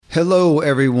Hello,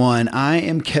 everyone. I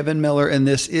am Kevin Miller, and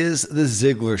this is The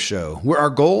Ziglar Show, where our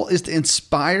goal is to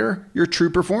inspire your true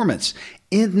performance.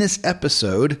 In this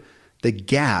episode, the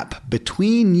gap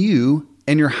between you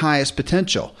and your highest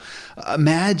potential.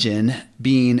 Imagine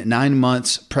being 9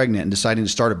 months pregnant and deciding to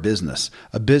start a business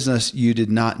you did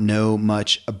not know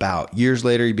much about. Years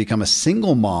later, you become a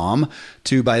single mom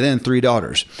to, by then, 3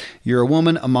 daughters. You're a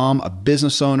woman, a mom, a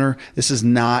business owner. This is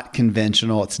not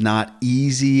conventional. It's not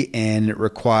easy, and it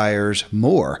requires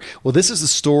more. Well, this is the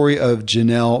story of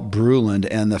Janelle Bruland,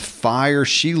 and the fire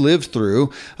she lived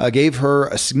through gave her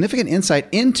a significant insight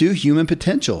into human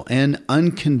potential and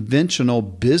unconventional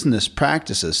business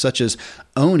practices, such as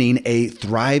owning a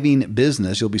thriving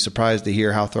business. You'll be surprised to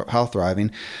hear how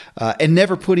thriving, and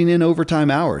never putting in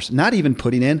overtime hours, not even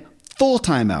putting in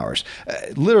full-time hours.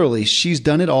 Literally, she's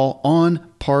done it all on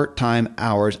part-time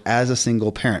hours as a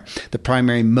single parent. The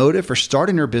primary motive for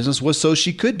starting her business was so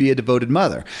she could be a devoted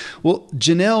mother. Well,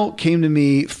 Janelle came to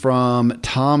me from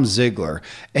Tom Ziglar,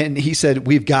 and he said,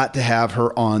 we've got to have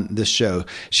her on this show.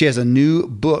 She has a new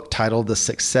book titled The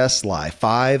Success Lie: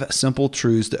 5 Simple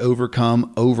Truths to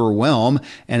Overcome Overwhelm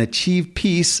and Achieve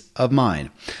Peace of Mind.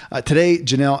 Today,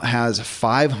 Janelle has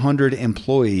 500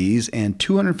 employees and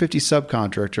 250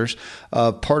 subcontractors,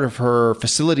 part of her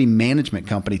facility management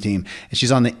company team. And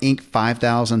she's on the Inc.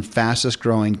 5,000 fastest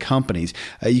growing companies.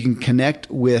 You can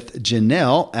connect with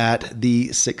Janelle at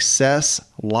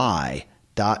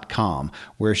thesuccesslie.com,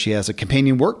 where she has a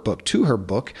companion workbook to her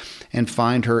book, and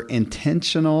find her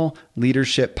Intentional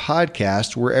Leadership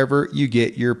podcast wherever you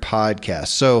get your podcasts.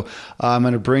 So I'm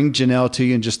going to bring Janelle to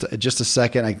you in just a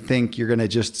second. I think you're going to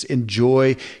just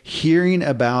enjoy hearing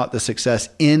about the success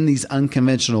in these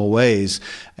unconventional ways,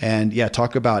 and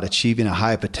talk about achieving a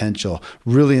high potential.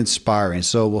 Really inspiring.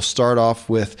 So we'll start off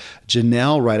with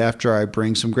Janelle right after I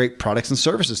bring some great products and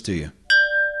services to you.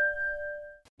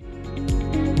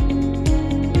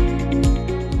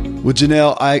 Well,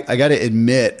 Janelle, I got to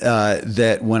admit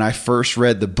that when I first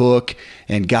read the book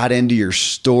and got into your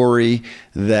story,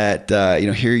 that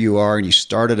here you are and you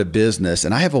started a business.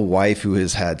 And I have a wife who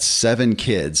has had 7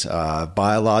 kids,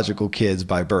 biological kids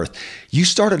by birth. You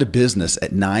started a business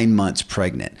at 9 months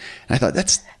pregnant, and I thought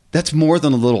that's more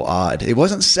than a little odd. It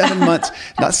wasn't 7 months,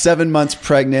 not 7 months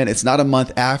pregnant. It's not a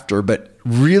month after, but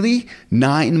really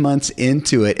 9 months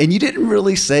into it. And you didn't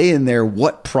really say in there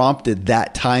what prompted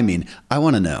that timing. I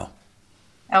want to know.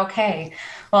 Okay.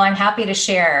 Well, I'm happy to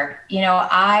share.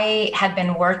 I had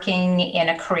been working in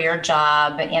a career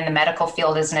job in the medical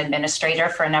field as an administrator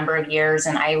for a number of years,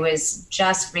 and I was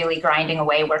just really grinding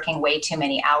away, working way too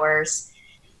many hours.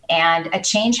 And a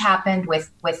change happened with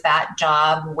that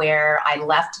job where I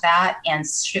left that and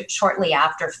shortly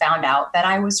after found out that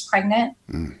I was pregnant.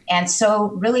 And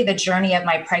so really the journey of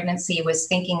my pregnancy was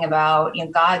thinking about,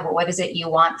 God, what is it you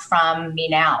want from me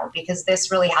now? Because this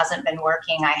really hasn't been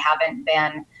working. I haven't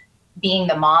been being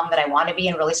the mom that I want to be,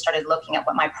 and really started looking at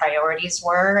what my priorities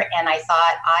were. And I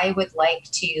thought I would like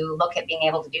to look at being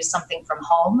able to do something from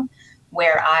home,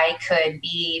 where I could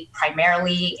be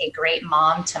primarily a great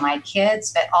mom to my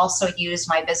kids, but also use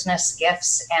my business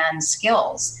gifts and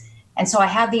skills. And so I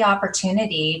had the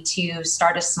opportunity to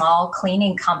start a small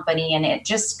cleaning company, and it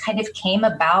just kind of came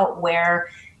about where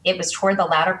it was toward the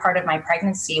latter part of my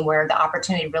pregnancy where the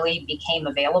opportunity really became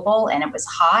available, and it was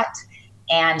hot.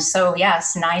 And so,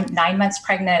 yes, nine months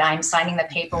pregnant, I'm signing the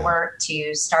paperwork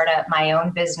to start up my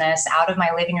own business out of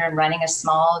my living room, running a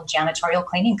small janitorial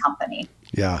cleaning company.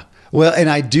 Yeah. Well,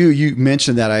 and you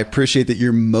mentioned that. I appreciate that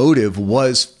your motive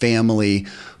was family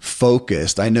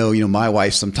focused. I know, my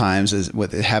wife sometimes is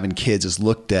with having kids is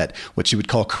looked at what she would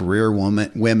call career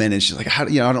women. And she's like, I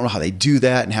don't know how they do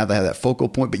that and how they have that focal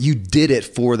point, but you did it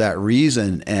for that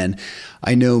reason. And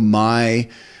I know my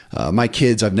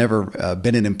kids, I've never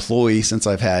been an employee since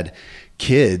I've had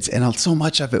kids. And so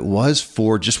much of it was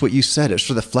for just what you said. It's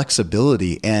for the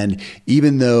flexibility. And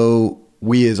even though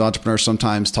we as entrepreneurs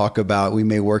sometimes talk about we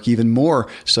may work even more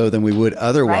so than we would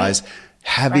otherwise,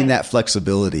 having that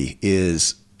flexibility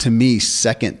is, to me,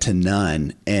 second to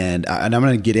none. And I'm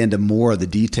going to get into more of the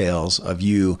details of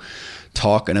you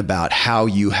talking about how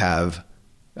you have,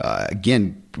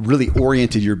 again, really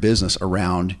oriented your business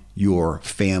around your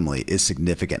family is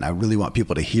significant. I really want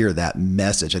people to hear that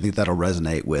message. I think that'll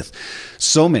resonate with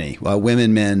so many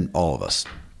women, men, all of us.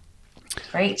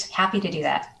 Great. Happy to do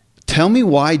that. Tell me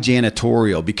why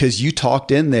janitorial, because you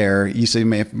talked in there, you said,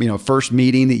 first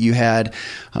meeting that you had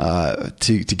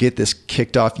to get this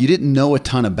kicked off, you didn't know a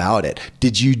ton about it.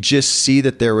 Did you just see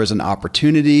that there was an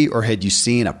opportunity, or had you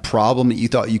seen a problem that you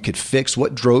thought you could fix?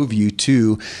 What drove you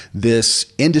to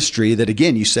this industry that,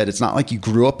 again, you said it's not like you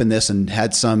grew up in this and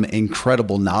had some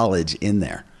incredible knowledge in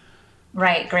there?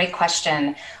 Right. Great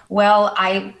question. Well,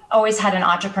 I always had an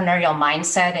entrepreneurial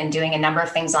mindset and doing a number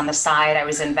of things on the side. I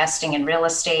was investing in real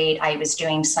estate. I was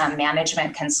doing some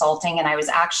management consulting, and I was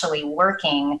actually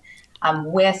working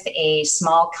with a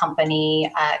small company,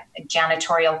 a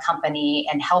janitorial company,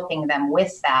 and helping them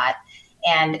with that.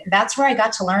 And that's where I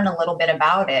got to learn a little bit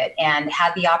about it and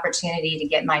had the opportunity to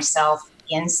get myself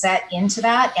inset into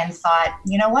that and thought,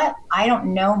 you know what, I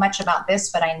don't know much about this,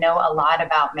 but I know a lot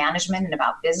about management and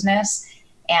about business.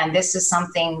 And this is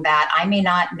something that I may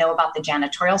not know about the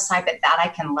janitorial side, but that I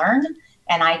can learn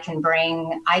and I can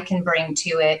bring to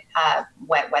it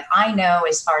what I know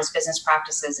as far as business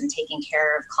practices and taking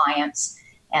care of clients.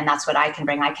 And that's what I can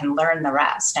bring. I can learn the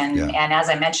rest. And as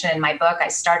I mentioned in my book, I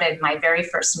started my very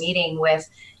first meeting with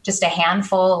just a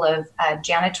handful of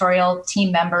janitorial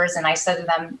team members. And I said to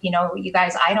them, you know, you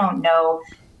guys, I don't know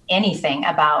anything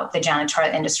about the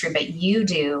janitorial industry, but you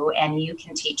do, and you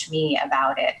can teach me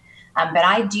about it. But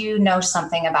I do know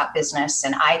something about business,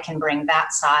 and I can bring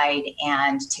that side.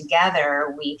 And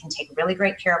together we can take really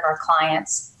great care of our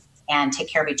clients and take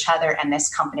care of each other, and this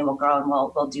company will grow and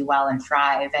we'll do well and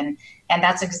thrive. And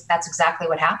that's exactly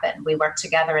what happened. We worked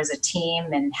together as a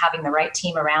team, and having the right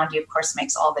team around you, of course,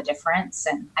 makes all the difference.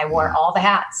 And I wore all the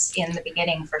hats in the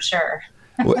beginning for sure.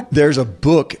 Well, there's a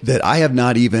book that I have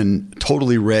not even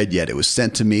totally read yet. It was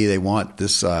sent to me. They want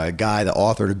this guy, the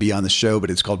author, to be on the show, but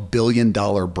it's called $1 Billion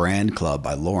Brand Club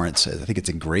by Lawrence. I think it's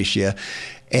in Gracia.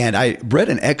 And I read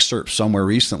an excerpt somewhere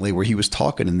recently where he was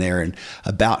talking in there and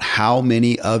about how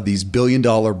many of these $1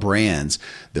 billion brands,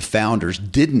 the founders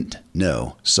didn't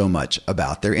know so much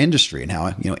about their industry and how,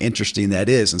 interesting that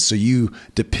is. And so you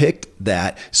depict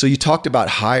that. So you talked about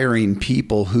hiring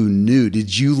people who knew.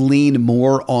 Did you lean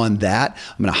more on that?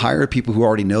 I'm going to hire people who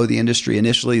already know the industry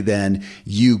initially than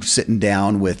you sitting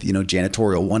down with,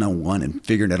 janitorial one-on-one and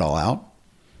figuring it all out?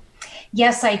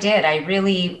 Yes, I did. I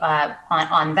really,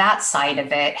 on that side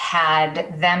of it,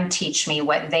 had them teach me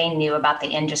what they knew about the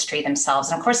industry themselves.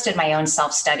 And of course, did my own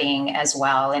self-studying as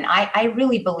well. And I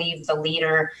really believe the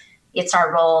leader, it's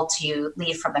our role to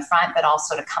lead from the front, but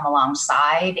also to come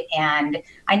alongside. And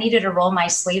I needed to roll my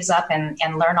sleeves up and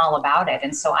learn all about it.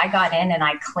 And so I got in and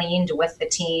I cleaned with the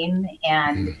team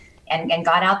and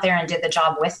got out there and did the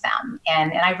job with them.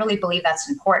 And I really believe that's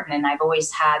important. And I've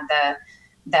always had the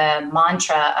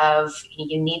mantra of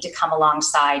you need to come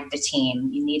alongside the team.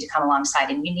 You need to come alongside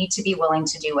and you need to be willing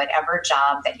to do whatever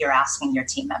job that you're asking your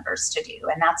team members to do.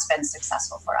 And that's been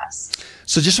successful for us.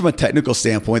 So just from a technical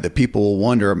standpoint that people will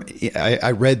wonder,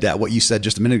 I read that what you said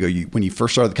just a minute ago, when you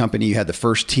first started the company, you had the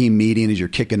first team meeting as you're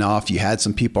kicking off, you had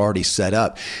some people already set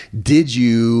up. Did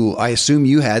you, I assume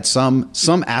you had some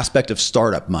aspect of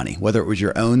startup money, whether it was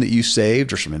your own that you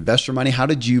saved or some investor money. How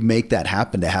did you make that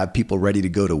happen to have people ready to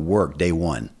go to work day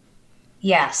one?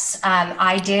 Yes,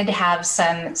 I did have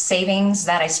some savings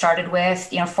that I started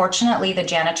with. Fortunately, the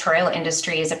janitorial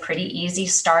industry is a pretty easy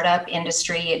startup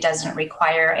industry. It doesn't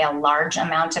require a large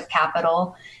amount of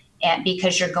capital, and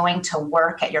because you're going to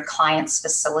work at your clients'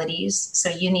 facilities. So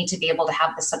you need to be able to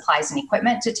have the supplies and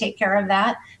equipment to take care of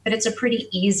that. But it's a pretty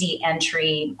easy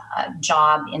entry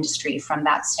job industry from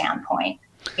that standpoint.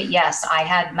 But yes, I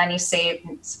had money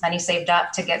saved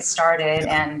up to get started.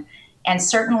 And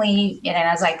certainly,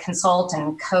 as I consult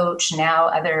and coach now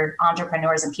other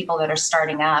entrepreneurs and people that are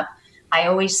starting up, I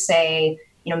always say,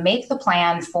 make the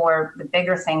plan for the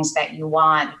bigger things that you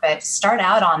want, but start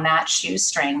out on that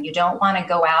shoestring. You don't want to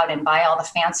go out and buy all the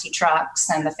fancy trucks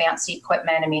and the fancy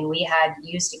equipment. I mean, we had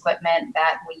used equipment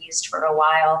that we used for a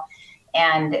while,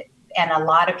 and a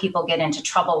lot of people get into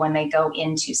trouble when they go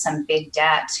into some big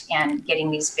debt and getting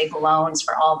these big loans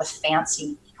for all the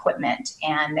fancy equipment.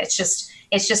 And it's just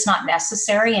not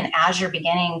necessary. And as you're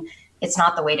beginning, it's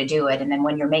not the way to do it. And then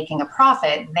when you're making a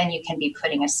profit, then you can be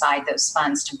putting aside those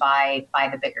funds to buy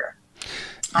the bigger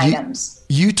items.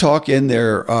 You talk in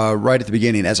there right at the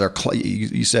beginning,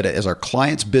 you said as our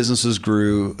clients' businesses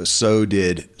grew, so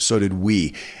did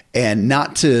we. And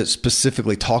not to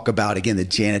specifically talk about, again, the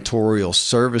janitorial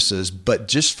services, but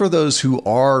just for those who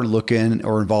are looking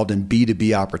or involved in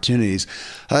B2B opportunities,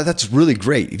 that's really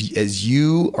great. As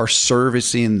you are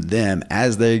servicing them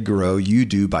as they grow, you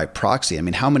do by proxy. I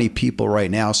mean, how many people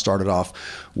right now started off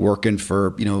working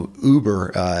for,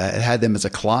 Uber, had them as a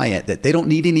client that they don't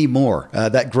need any more.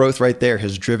 That growth right there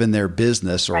has driven their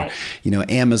business, or, right.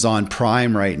 Amazon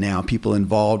Prime right now, people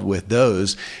involved with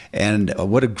those. And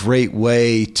what a great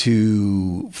way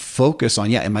to focus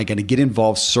on, am I going to get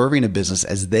involved serving a business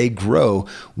as they grow?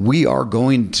 We are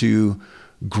going to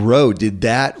grow. Did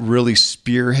that really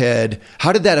spearhead?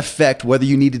 How did that affect whether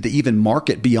you needed to even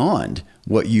market beyond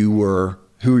who you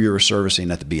were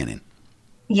servicing at the beginning?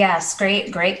 Yes,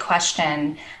 great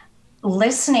question.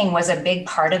 Listening was a big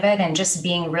part of it, and just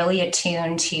being really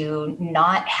attuned to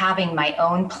not having my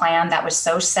own plan that was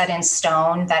so set in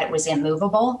stone that it was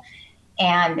immovable.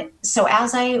 And so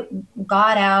as I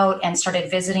got out and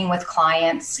started visiting with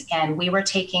clients, and we were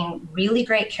taking really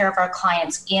great care of our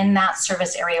clients in that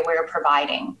service area we were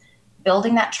providing,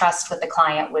 building that trust with the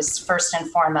client was first and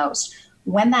foremost.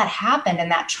 When that happened and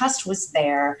that trust was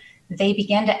there, they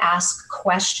began to ask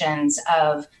questions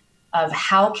of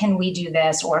how can we do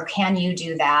this, or can you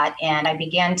do that? And I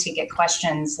began to get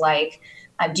questions like,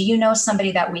 do you know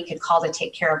somebody that we could call to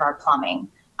take care of our plumbing?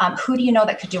 Who do you know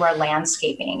that could do our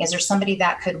landscaping? Is there somebody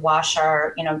that could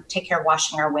take care of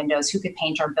washing our windows? Who could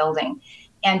paint our building?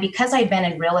 And because I'd been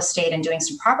in real estate and doing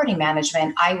some property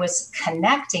management, I was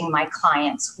connecting my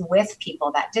clients with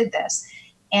people that did this,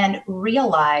 and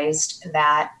realized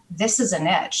that this is a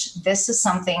niche. This is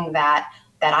something that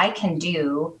I can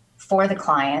do for the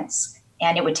clients,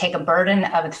 and it would take a burden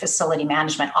of the facility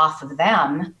management off of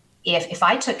them if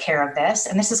I took care of this.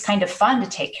 And this is kind of fun to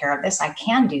take care of this. I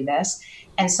can do this.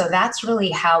 And so that's really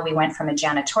how we went from a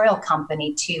janitorial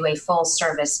company to a full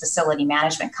service facility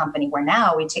management company, where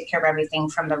now we take care of everything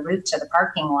from the roof to the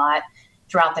parking lot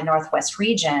throughout the Northwest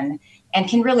region, and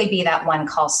can really be that one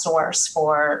call source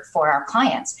for our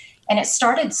clients. And it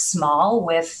started small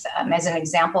with, as an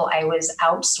example, I was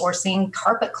outsourcing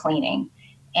carpet cleaning.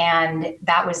 And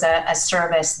that was a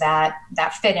service that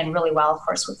fit in really well, of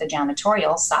course, with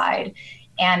the side.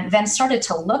 And then started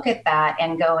to look at that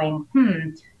and going,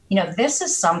 this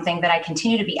is something that I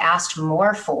continue to be asked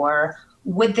more for.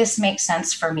 Would this make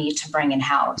sense for me to bring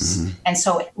in-house? Mm-hmm. And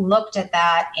so looked at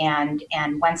that, and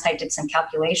once I did some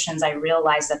calculations, I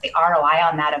realized that the ROI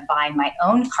on that of buying my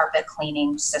own carpet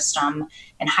cleaning system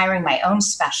and hiring my own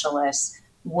specialists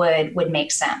would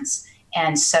make sense.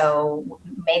 And so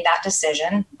made that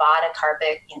decision, bought a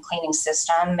carpet cleaning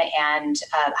system, and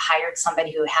hired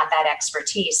somebody who had that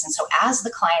expertise. And so as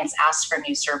the clients asked for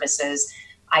new services,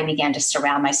 I began to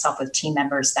surround myself with team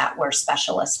members that were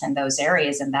specialists in those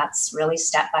areas. And that's really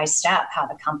step by step how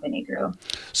the company grew.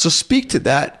 So speak to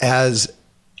that as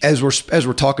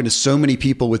we're talking to so many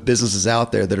people with businesses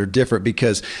out there that are different,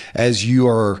 because as you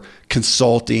are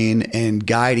consulting and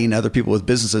guiding other people with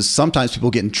businesses, sometimes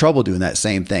people get in trouble doing that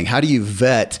same thing. How do you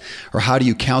vet, or how do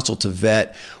you counsel to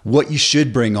vet what you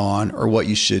should bring on or what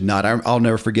you should not? I'll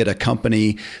never forget a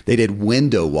company, they did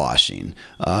window washing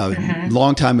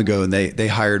long time ago, and they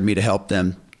hired me to help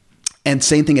them. And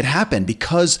same thing had happened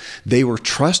because they were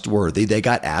trustworthy. They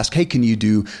got asked, hey, can you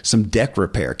do some deck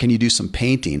repair? Can you do some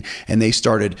painting? And they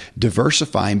started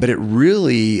diversifying, but it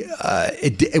really,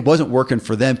 it wasn't working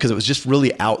for them because it was just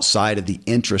really outside of the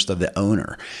interest of the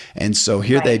owner. And so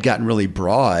here they had gotten really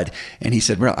broad, and he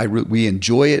said, well, we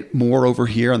enjoy it more over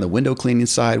here on the window cleaning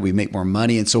side. We make more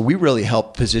money. And so we really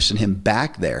helped position him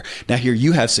back there. Now here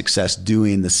you have success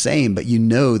doing the same, but you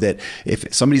know that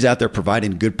if somebody's out there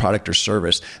providing good product or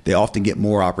service, they often get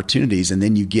more opportunities, and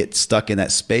then you get stuck in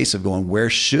that space of going, where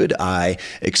should I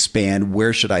expand?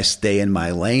 Where should I stay in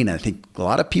my lane? And I think a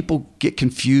lot of people get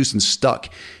confused and stuck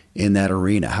in that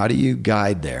arena. How do you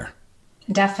guide there?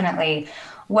 Definitely.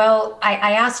 Well,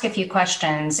 I ask a few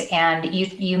questions, and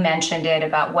you mentioned it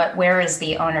about where is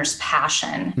the owner's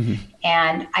passion? Mm-hmm.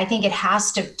 And I think it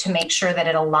has to make sure that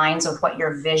it aligns with what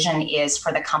your vision is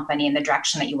for the company and the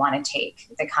direction that you want to take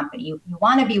the company. You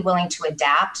want to be willing to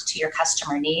adapt to your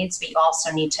customer needs, but you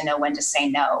also need to know when to say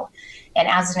no. And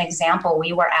as an example,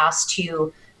 we were asked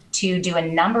to do a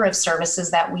number of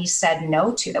services that we said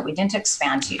no to, that we didn't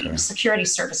expand to. Okay. Security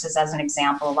services, as an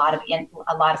example, a lot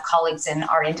of colleagues in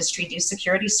our industry do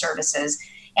security services,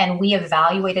 and we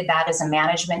evaluated that as a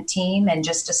management team and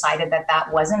just decided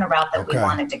that wasn't a route that we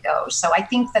wanted to go. So I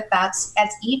think that's as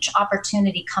each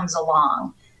opportunity comes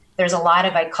along, there's a lot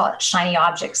of, I call it shiny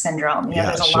object syndrome.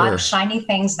 There's a lot of shiny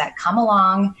things that come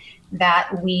along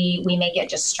that we may get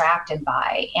distracted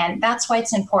by. And that's why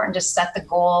it's important to set the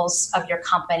goals of your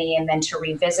company and then to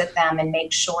revisit them and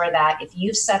make sure that if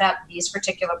you've set up these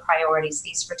particular priorities,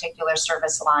 these particular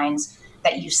service lines,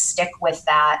 that you stick with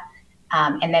that,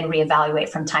 and then reevaluate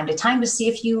from time to time to see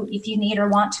if you need or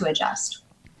want to adjust.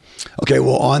 Okay,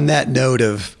 well, on that note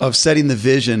of setting the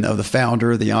vision of the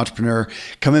founder, the entrepreneur,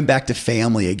 coming back to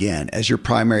family again as your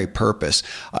primary purpose,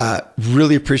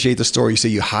 really appreciate the story. You say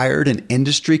you hired an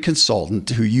industry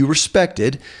consultant who you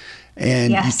respected,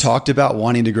 and you talked about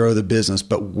wanting to grow the business,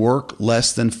 but work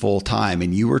less than full time.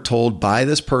 And you were told by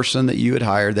this person that you had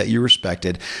hired, that you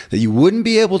respected, that you wouldn't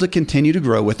be able to continue to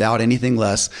grow without anything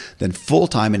less than full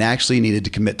time, and actually needed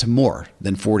to commit to more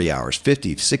than 40 hours,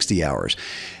 50, 60 hours.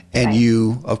 And Right.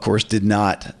 you, of course, did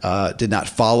not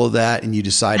follow that, and you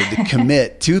decided to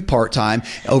commit to part-time.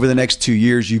 Over the next 2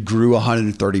 years, you grew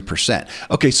 130%.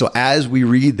 Okay, so as we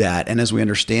read that and as we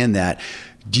understand that,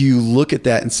 do you look at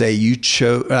that and say you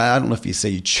chose? I don't know if you say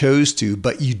you chose to,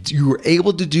 but you were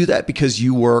able to do that because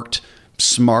you worked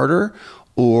smarter,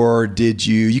 or did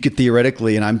you could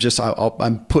theoretically, and I'm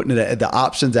putting the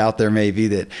options out there maybe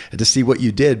that to see what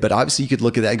you did, but obviously you could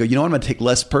look at that and go, you know what, I'm going to take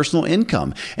less personal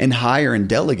income and hire and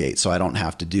delegate so I don't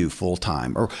have to do full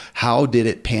time. Or how did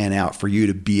it pan out for you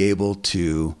to be able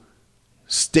to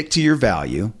stick to your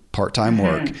value, part-time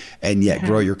work, and yet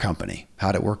grow your company?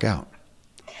 How'd it work out?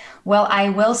 Well, I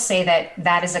will say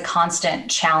that is a constant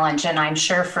challenge. And I'm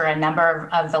sure for a number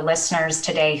of the listeners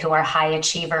today who are high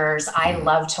achievers, I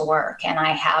love to work and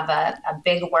I have a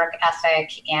big work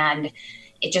ethic, and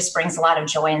it just brings a lot of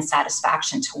joy and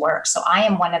satisfaction to work. So I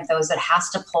am one of those that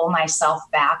has to pull myself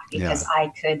back because I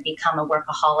could become a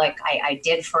workaholic. I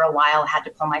did for a while, had to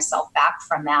pull myself back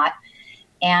from that.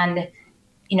 And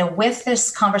with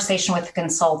this conversation with the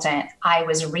consultant, I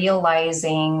was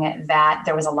realizing that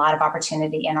there was a lot of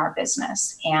opportunity in our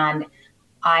business. And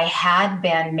I had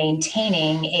been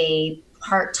maintaining a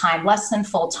part-time, less than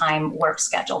full-time work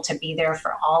schedule to be there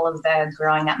for all of the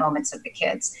growing up moments of the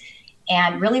kids.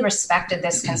 And really respected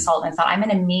this consultant and thought, I'm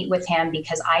going to meet with him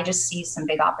because I just see some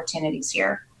big opportunities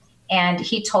here. And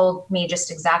he told me just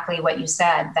exactly what you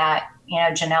said, that,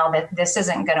 Janelle, that this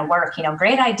isn't going to work.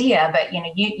 Great idea, but,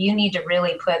 you need to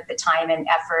really put the time and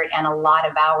effort and a lot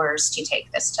of hours to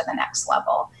take this to the next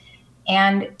level.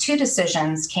 And 2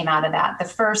 decisions came out of that. The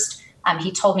first, he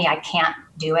told me I can't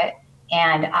do it.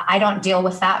 And I don't deal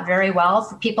with that very well.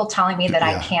 For people telling me that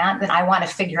I can't, then I want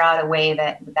to figure out a way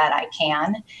that I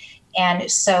can.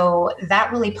 And so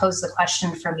that really posed the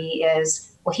question for me is,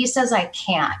 well, he says I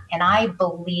can't. And I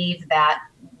believe that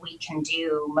we can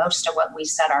do most of what we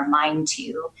set our mind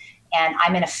to. And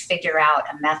I'm going to figure out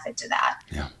a method to that.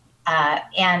 Yeah.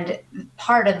 And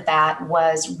part of that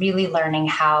was really learning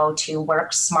how to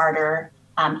work smarter,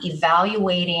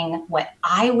 evaluating what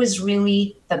I was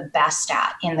really the best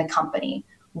at in the company,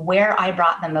 where I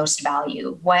brought the most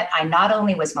value, what I not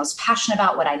only was most passionate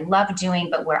about, what I loved doing,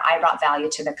 but where I brought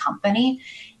value to the company,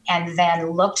 and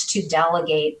then looked to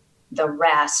delegate the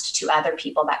rest to other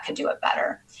people that could do it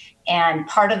better. And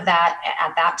part of that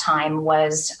at that time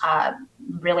was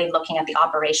really looking at the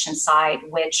operations side,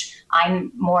 which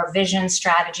I'm more vision,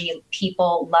 strategy,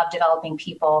 people, love developing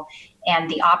people. And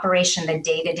the operation, the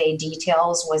day-to-day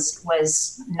details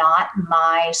was not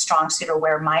my strong suit or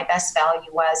where my best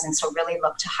value was. And so really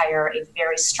looked to hire a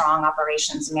very strong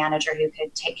operations manager who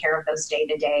could take care of those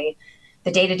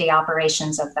the day-to-day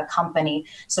operations of the company.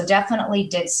 So definitely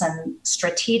did some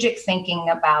strategic thinking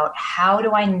about how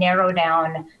do I narrow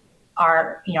down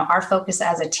our focus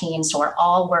as a team, so we're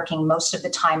all working most of the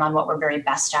time on what we're very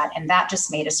best at. And that just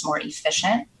made us more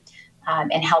efficient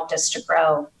and helped us to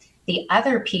grow. The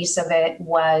other piece of it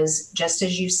was, just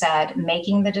as you said,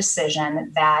 making the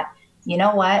decision that,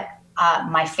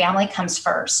 my family comes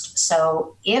first.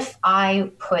 So if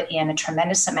I put in a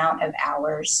tremendous amount of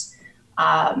hours,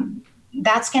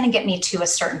 that's going to get me to a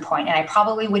certain point. And I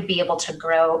probably would be able to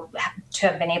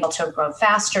have been able to grow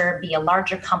faster, be a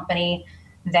larger company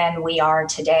than we are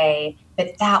today.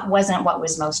 But that wasn't what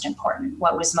was most important.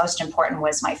 What was most important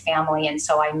was my family. And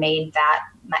so I made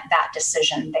that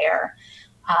decision there.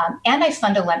 And I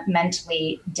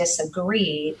fundamentally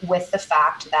disagree with the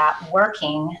fact that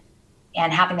working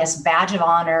and having this badge of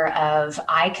honor of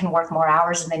I can work more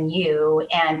hours than you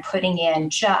and putting in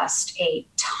just a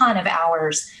ton of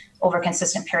hours over a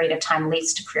consistent period of time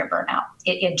leads to career burnout.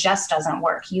 It just doesn't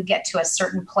work. You get to a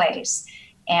certain place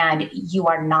and you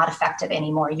are not effective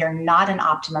anymore. You're not an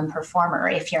optimum performer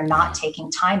if you're not taking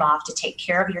time off to take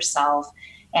care of yourself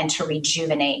and to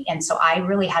rejuvenate. And so I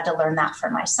really had to learn that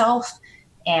for myself.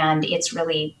 And it's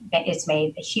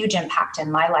made a huge impact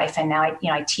in my life. And now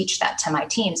I teach that to my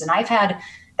teams. And I've had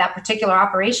that particular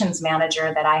operations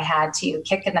manager that I had to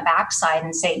kick in the backside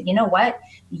and say, you know what,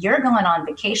 you're going on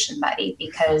vacation, buddy,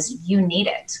 because you need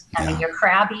it. I mean, you're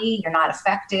crabby, you're not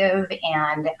effective.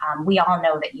 And we all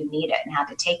know that you need it, and had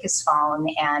to take his phone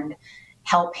and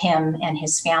help him and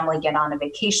his family get on a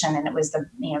vacation. And it was the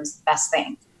best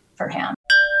thing for him.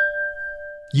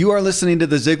 You are listening to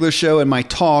The Ziglar Show and my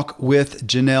talk with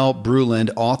Janelle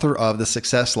Bruland, author of The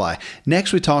Success Lie.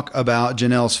 Next, we talk about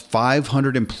Janelle's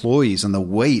 500 employees and the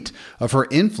weight of her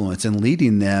influence in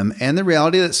leading them, and the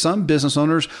reality that some business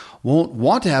owners won't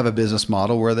want to have a business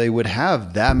model where they would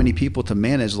have that many people to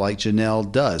manage like Janelle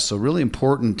does. So really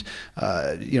important,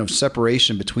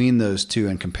 separation between those two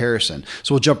and comparison.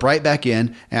 So we'll jump right back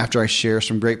in after I share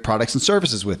some great products and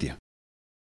services with you.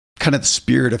 kind of the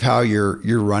spirit of how you're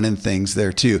running things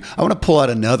there too. I want to pull out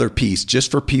another piece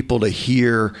just for people to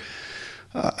hear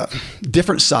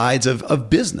different sides of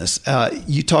business.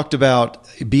 You talked about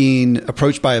being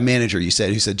approached by a manager. You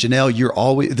said, who said, Janelle, you're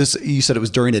always this. You said it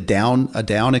was during a down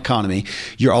economy.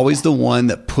 You're always the one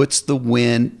that puts the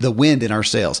wind in our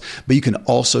sails, but you can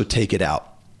also take it out.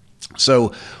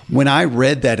 So when I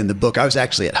read that in the book, I was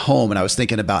actually at home and I was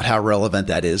thinking about how relevant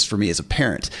that is for me as a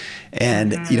parent.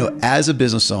 And, as a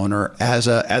business owner, as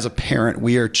a parent,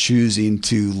 we are choosing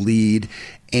to lead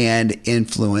and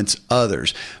influence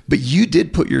others. But you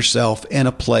did put yourself in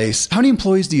a place. How many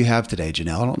employees do you have today,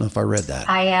 Janelle? I don't know if I read that.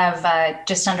 I have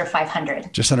just under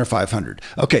 500. Just under 500.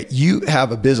 Okay. You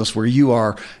have a business where you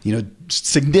are,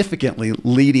 significantly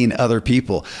leading other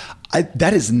people.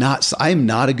 I'm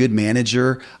not a good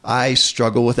manager. I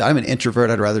struggle with it. I'm an introvert.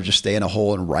 I'd rather just stay in a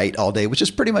hole and write all day, which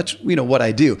is pretty much, what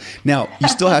I do. Now, you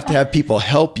still have to have people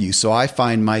help you. So I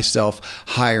find myself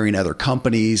hiring other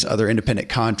companies, other independent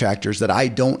contractors that I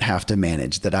don't have to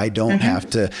manage, that I don't have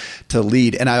to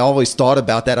lead. And I always thought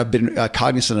about that. I've been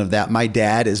cognizant of that. My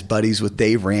dad is buddies with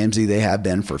Dave Ramsey. They have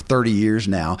been for 30 years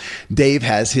now. Dave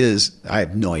has I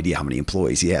have no idea how many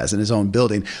employees he has in his own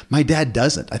building. My dad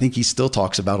doesn't. I think he still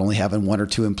talks about only having 1 or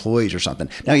 2 employees or something.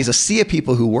 Now he has a sea of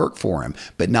people who work for him,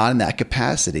 but not in that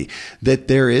capacity. That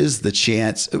there is the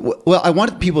chance. Well, I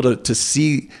wanted people to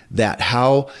see that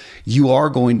how you are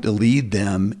going to lead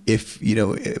them. If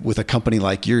with a company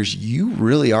like yours, you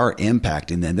really are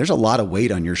impacting them. There's a lot of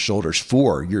weight on your shoulders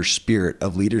for your spirit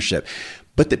of leadership.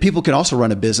 But that people can also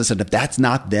run a business, and if that's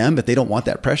not them, if they don't want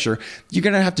that pressure, you're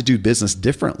going to have to do business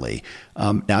differently.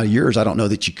 Now, yours, I don't know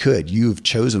that you could. You've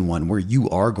chosen one where you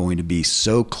are going to be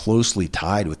so closely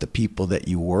tied with the people that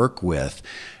you work with.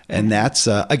 And that's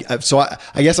I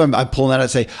guess I'm pulling that out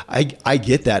and say, I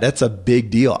get that. That's a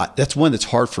big deal. That's one that's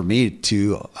hard for me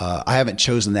to. I haven't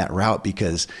chosen that route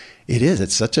because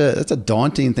it's that's a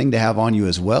daunting thing to have on you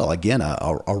as well. Again,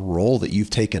 a role that you've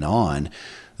taken on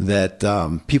that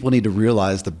people need to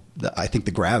realize I think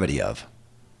the gravity of.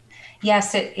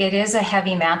 Yes, it is a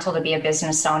heavy mantle to be a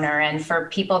business owner. And for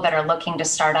people that are looking to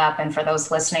start up, and for those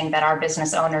listening that are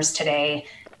business owners today,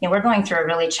 we're going through a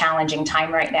really challenging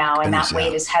time right now, and that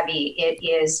weight is heavy.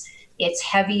 It's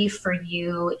heavy for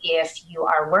you if you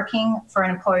are working for an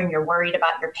employer and you're worried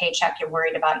about your paycheck, you're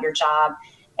worried about your job.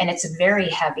 And it's very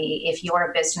heavy if you're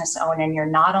a business owner and you're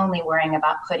not only worrying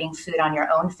about putting food on your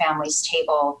own family's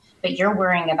table, but you're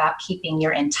worrying about keeping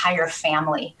your entire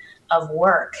family of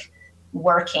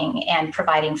working and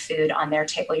providing food on their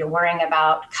table. You're worrying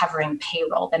about covering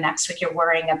payroll. The next week, you're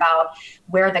worrying about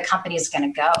where the company is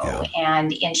going to go. Yeah.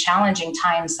 And in challenging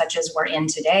times such as we're in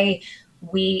today,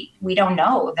 we don't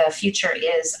know. The future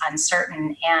is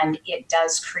uncertain, and it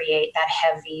does create that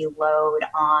heavy load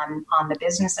on the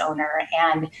business owner.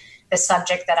 And the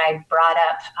subject that I brought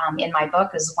up in my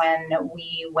book is when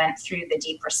we went through the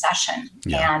deep recession.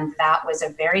 Yeah. And that was a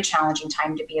very challenging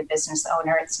time to be a business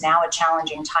owner. It's now a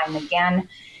challenging time again.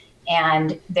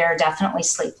 And there are definitely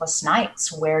sleepless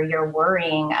nights where you're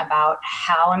worrying about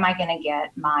how am I going to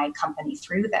get my company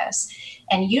through this?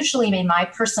 And usually my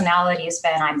personality has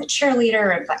been, I'm the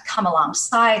cheerleader, I've come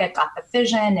alongside, I've got the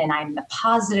vision, and I'm the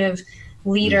positive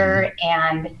leader.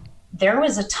 And there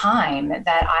was a time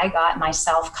that I got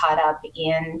myself caught up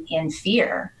in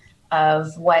fear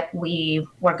of what we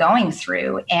were going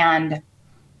through. And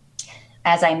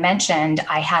as I mentioned,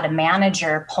 I had a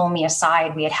manager pull me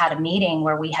aside. We had a meeting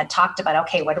where we had talked about,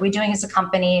 okay, what are we doing as a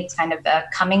company? It's kind of the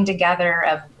coming together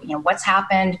of, what's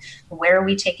happened, where are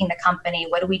we taking the company?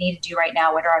 What do we need to do right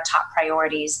now? What are our top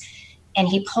priorities? And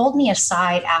he pulled me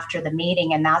aside after the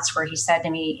meeting. And that's where he said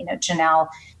to me, Janelle,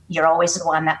 you're always the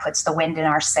one that puts the wind in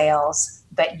our sails,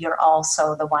 but you're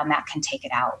also the one that can take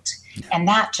it out. Yeah. And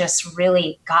that just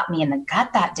really got me in the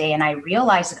gut that day. And I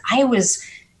realized that I was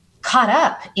caught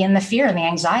up in the fear and the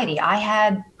anxiety. I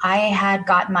had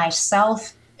got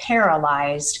myself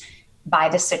paralyzed by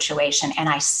the situation, and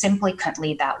I simply couldn't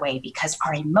lead that way because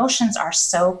our emotions are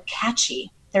so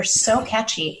catchy. They're so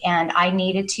catchy, and I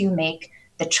needed to make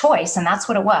the choice, and that's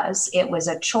what it was. It was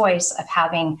a choice of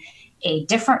having a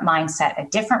different mindset, a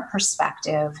different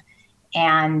perspective.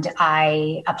 And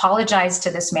I apologized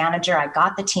to this manager. I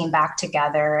got the team back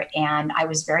together, and I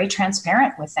was very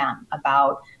transparent with them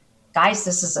about, guys,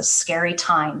 this is a scary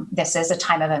time. This is a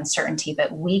time of uncertainty,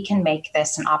 but we can make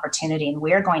this an opportunity, and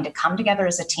we're going to come together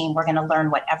as a team. We're going to learn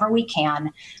whatever we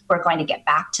can. We're going to get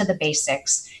back to the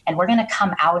basics, and we're going to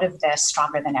come out of this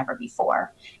stronger than ever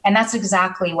before. And that's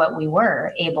exactly what we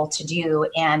were able to do.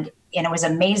 And it was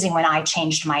amazing when I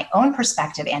changed my own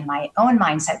perspective and my own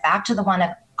mindset back to the one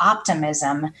of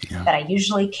optimism that I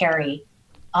usually carry.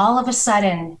 all of a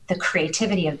sudden the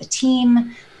creativity of the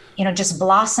team, just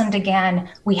blossomed again.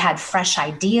 We had fresh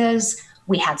ideas,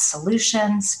 we had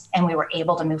solutions, and we were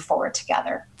able to move forward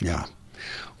together. Yeah.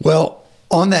 Well,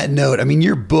 on that note, I mean,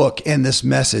 your book and this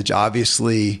message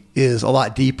obviously is a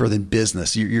lot deeper than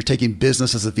business. You're taking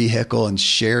business as a vehicle and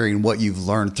sharing what you've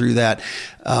learned through that.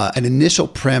 An initial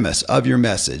premise of your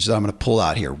message that I'm going to pull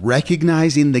out here: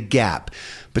 recognizing the gap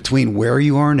between where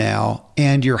you are now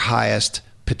and your highest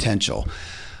potential.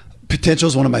 Potential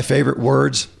is one of my favorite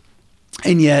words.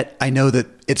 And yet I know that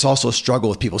it's also a struggle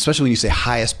with people, especially when you say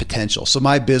highest potential. So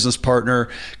my business partner,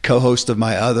 co-host of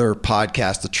my other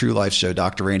podcast, The True Life Show,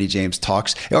 Dr. Randy James,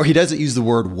 talks, or he doesn't use the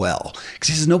word well, because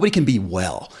he says nobody can be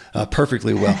well,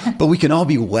 perfectly well, but we can all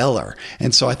be weller.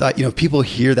 And so I thought, people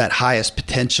hear that highest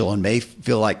potential and may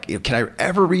feel like, can I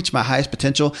ever reach my highest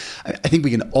potential? I think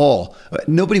we can all,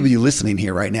 nobody would be listening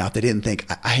here right now if they didn't think,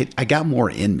 I got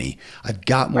more in me. I've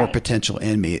got more potential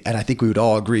in me. And I think we would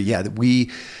all agree, that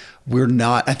we're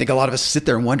not, I think a lot of us sit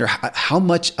there and wonder, how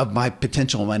much of my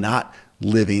potential am I not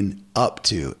living up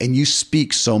to? And you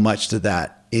speak so much to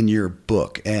that in your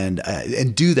book and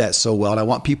do that so well. And I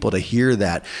want people to hear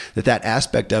that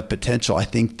aspect of potential. I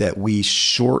think that we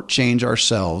shortchange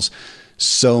ourselves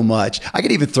so much. I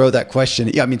could even throw that question.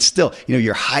 Yeah, I mean, still,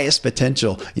 your highest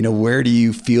potential, where do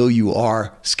you feel you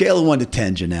are? Scale of 1 to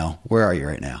 10, Janelle, where are you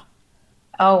right now?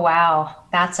 Oh, wow.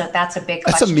 That's a big question.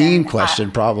 That's a mean question,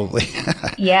 probably.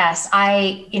 Yes.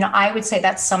 I would say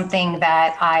that's something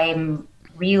that I'm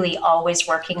really always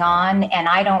working on. And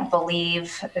I don't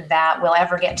believe that we'll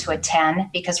ever get to a 10,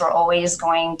 because we're always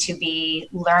going to be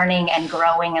learning and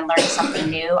growing and learning something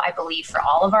new, I believe, for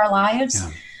all of our lives.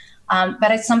 Yeah.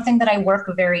 But it's something that I work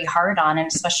very hard on, and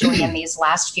especially in these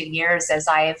last few years, as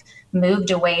I've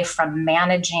moved away from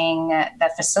managing the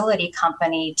facility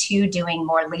company to doing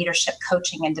more leadership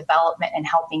coaching and development and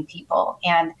helping people.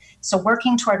 And so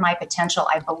working toward my potential,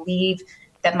 I believe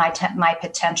that my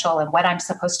potential and what I'm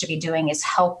supposed to be doing is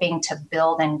helping to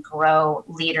build and grow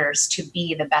leaders to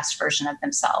be the best version of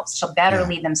themselves, to better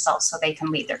lead themselves so they can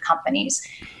lead their companies.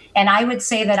 And I would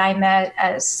say that I'm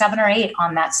a 7 or 8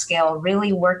 on that scale,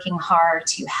 really working hard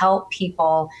to help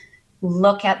people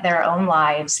look at their own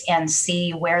lives and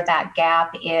see where that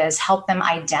gap is, help them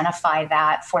identify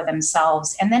that for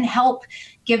themselves, and then help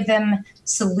give them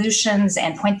solutions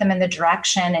and point them in the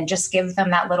direction and just give them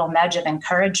that little nudge of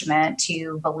encouragement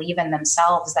to believe in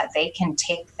themselves, that they can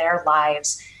take their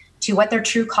lives to what their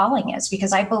true calling is.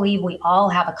 Because I believe we all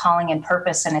have a calling and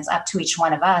purpose, and it's up to each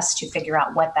one of us to figure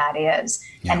out what that is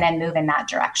and then move in that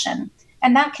direction.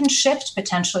 And that can shift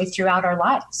potentially throughout our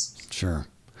lives. Sure.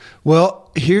 Well,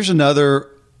 here's another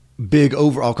big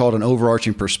I'll call it an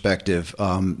overarching perspective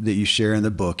that you share in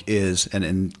the book is, and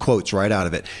in quotes right out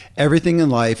of it, everything in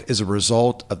life is a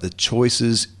result of the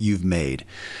choices you've made.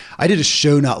 I did a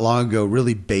show not long ago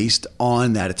really based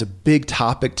on that. It's a big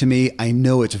topic to me. I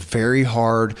know it's very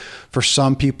hard for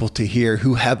some people to hear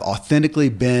who have authentically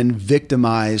been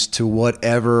victimized to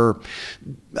whatever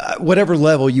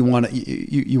level you want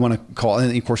to call it.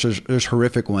 And of course, there's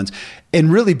horrific ones.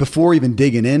 And really, before even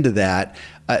digging into that,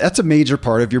 that's a major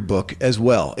part of your book as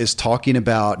well, is talking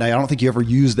about, now I don't think you ever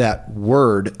use that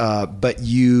word, but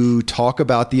you talk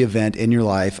about the event in your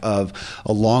life of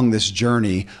along this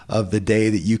journey of the day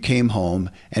that you came home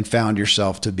and found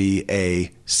yourself to be a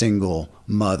single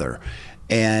mother.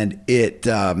 And it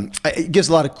gives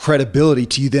a lot of credibility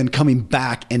to you then coming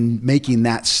back and making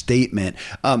that statement.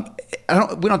 We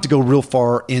don't have to go real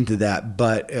far into that,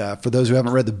 but for those who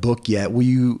haven't read the book yet, will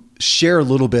you share a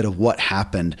little bit of what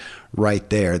happened right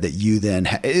there that you then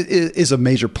is a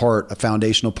major part, a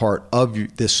foundational part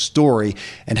of this story,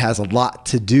 and has a lot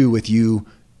to do with you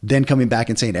then coming back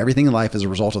and saying everything in life is a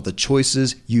result of the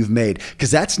choices you've made, because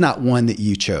that's not one that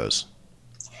you chose.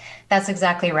 That's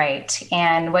exactly right.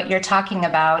 And what you're talking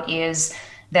about is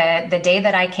the day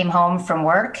that I came home from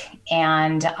work,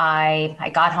 and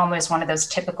I got home. It was one of those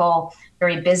typical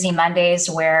very busy Mondays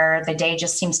where the day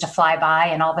just seems to fly by,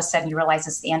 and all of a sudden you realize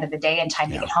it's the end of the day and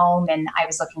time to get home. And I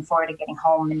was looking forward to getting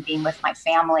home and being with my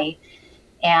family.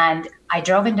 And I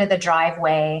drove into the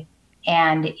driveway,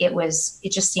 and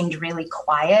it just seemed really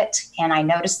quiet. And I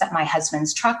noticed that my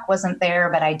husband's truck wasn't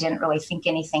there, but I didn't really think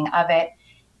anything of it.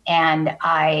 And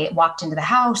I walked into the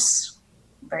house,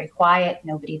 very quiet,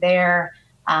 nobody there.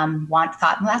 Thought,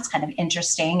 well, that's kind of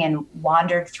interesting, and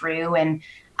wandered through, and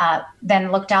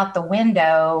then looked out the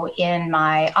window in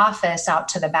my office out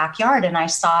to the backyard, and I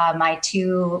saw my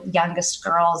 2 youngest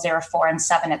girls, they were 4 and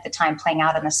 7 at the time, playing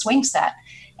out in a swing set.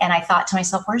 And I thought to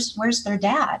myself, where's their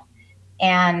dad?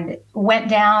 and went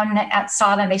down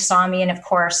saw them. They saw me. And of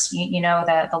course,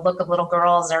 the look of little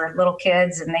girls or little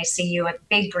kids, and they see you with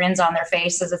big grins on their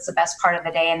faces. It's the best part of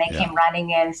the day. And they came running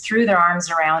in, threw their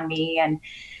arms around me. And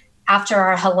after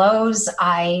our hellos,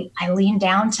 I leaned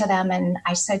down to them and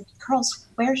I said, "Girls,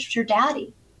 where's your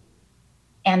daddy?"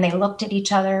 And they looked at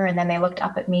each other, and then they looked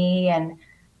up at me. And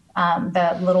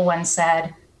the little one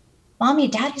said, "Mommy,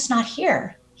 Daddy's not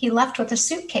here. He left with a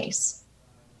suitcase."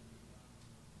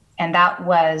 And that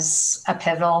was a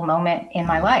pivotal moment in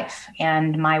my life.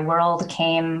 And my world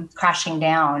came crashing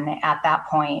down at that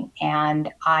point.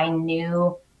 And I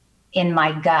knew in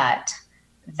my gut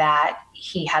that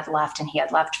he had left, and he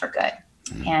had left for good.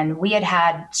 And we had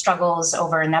had struggles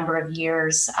over a number of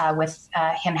years with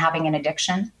him having an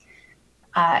addiction.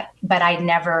 But I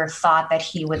never thought that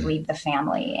he would leave the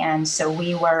family. And so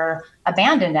we were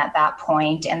abandoned at that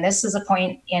point. And this is a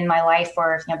point in my life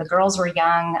where, the girls were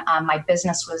young. My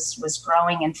business was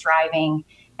growing and thriving.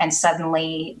 And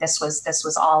suddenly this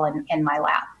was all in my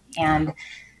lap. And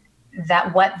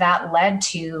what that led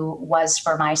to was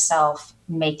for myself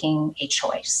making a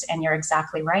choice. And you're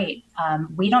exactly right.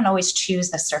 We don't always choose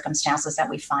the circumstances that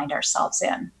we find ourselves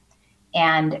in.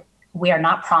 And we are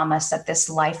not promised that this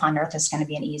life on earth is going to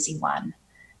be an easy one.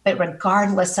 But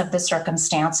regardless of the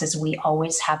circumstances, we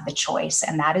always have the choice,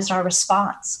 and that is our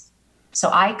response. So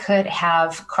I could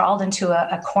have crawled into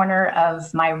a corner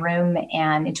of my room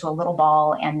and into a little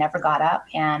ball and never got up.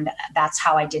 And that's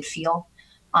how I did feel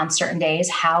on certain days.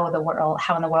 How in the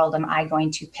world am I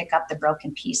going to pick up the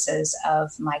broken pieces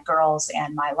of my girls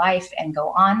and my life and go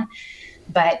on?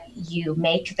 But you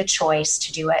make the choice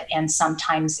to do it. And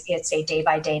sometimes it's a day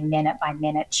by day, minute by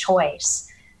minute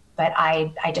choice. But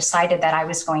I decided that I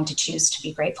was going to choose to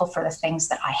be grateful for the things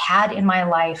that I had in my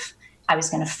life. I was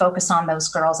going to focus on those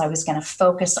girls. I was going to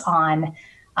focus on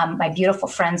my beautiful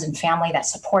friends and family that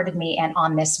supported me, and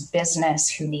on this business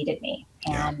who needed me.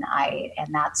 And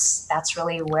that's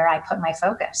really where I put my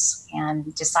focus, and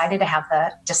made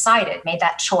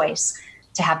that choice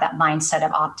to have that mindset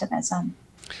of optimism.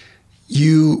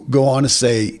 You go on to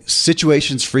say,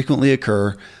 situations frequently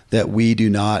occur that we do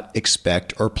not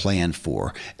expect or plan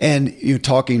for. And you're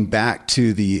talking back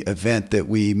to the event that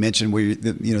we mentioned where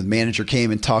the manager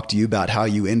came and talked to you about how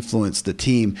you influenced the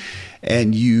team.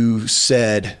 And you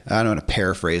said, I don't want to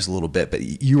paraphrase a little bit, but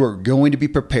you are going to be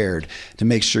prepared to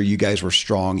make sure you guys were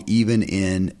strong even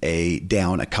in a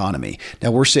down economy.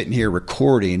 Now we're sitting here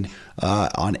recording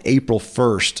on April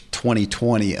 1st,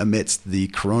 2020 amidst the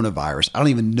coronavirus. I don't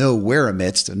even know where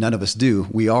amidst, none of us do.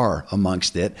 We are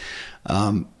amongst it.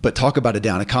 But talk about a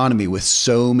down economy with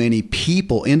so many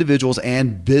people, individuals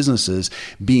and businesses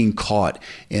being caught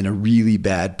in a really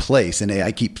bad place. And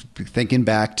I keep thinking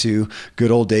back to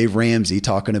good old Dave Ramsey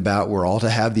talking about we're all to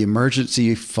have the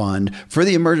emergency fund for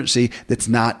the emergency that's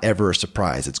not ever a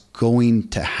surprise. It's going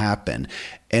to happen.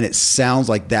 And it sounds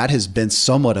like that has been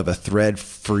somewhat of a thread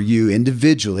for you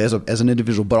individually as an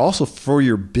individual, but also for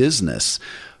your business.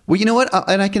 Well, you know what?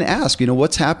 And I can ask,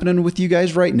 what's happening with you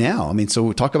guys right now? I mean, so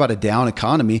we talk about a down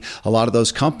economy. A lot of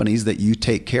those companies that you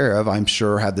take care of, I'm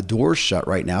sure, have the doors shut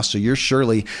right now. So you're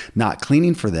surely not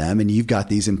cleaning for them. And you've got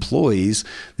these employees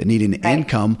that need an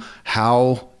income.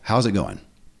 How's it going?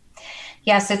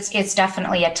 Yes, it's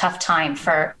definitely a tough time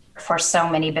for so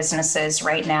many businesses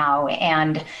right now.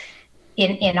 And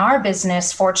in our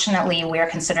business, fortunately, we are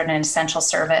considered an essential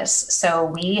service. So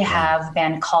we have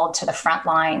been called to the front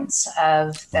lines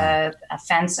of the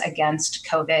offense against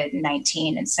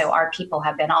COVID-19. And so our people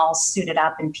have been all suited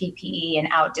up in PPE and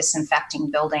out disinfecting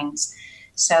buildings.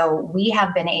 So we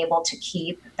have been able to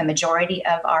keep the majority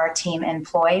of our team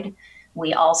employed.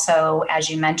 We also,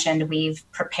 as you mentioned, we've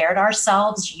prepared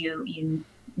ourselves. You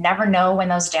never know when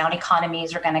those down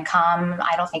economies are going to come.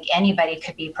 I don't think anybody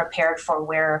could be prepared for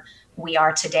where we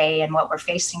are today and what we're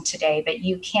facing today, but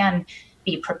you can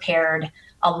be prepared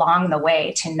along the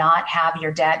way to not have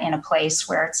your debt in a place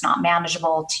where it's not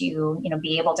manageable, to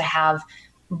be able to have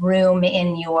room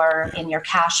in your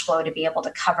cash flow to be able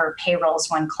to cover payrolls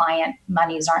when client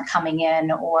monies aren't coming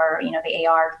in, or the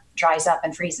AR dries up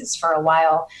and freezes for a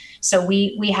while. So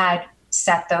we had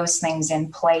set those things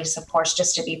in place, of course,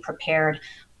 just to be prepared.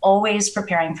 Always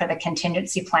preparing for the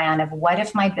contingency plan of what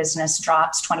if my business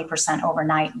drops 20%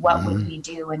 overnight, what would we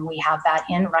do? And we have that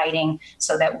in writing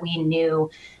so that we knew,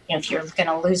 if you're going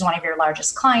to lose one of your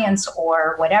largest clients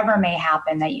or whatever may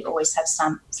happen, that you always have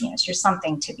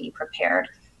something to be prepared.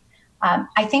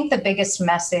 I think the biggest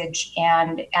message,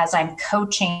 and as I'm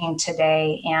coaching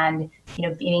today and,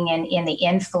 being in the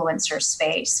influencer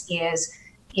space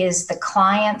is the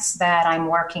clients that I'm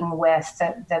working with,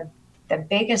 the the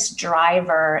biggest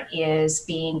driver is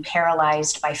being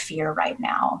paralyzed by fear right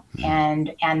now.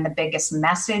 And the biggest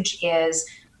message is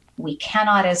we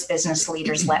cannot, as business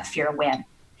leaders, let fear win.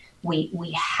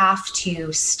 We have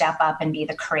to step up and be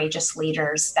the courageous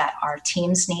leaders that our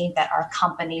teams need, that our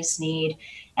companies need.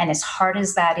 And as hard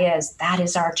as that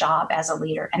is our job as a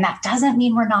leader. And that doesn't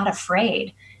mean we're not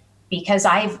afraid, because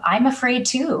I'm afraid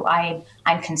too.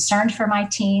 I'm concerned for my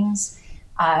teams.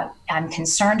 I'm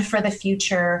concerned for the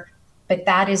future, but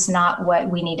that is not what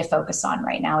we need to focus on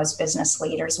right now as business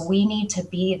leaders. We need to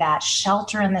be that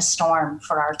shelter in the storm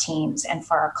for our teams and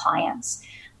for our clients.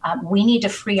 We need to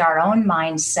free our own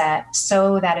mindset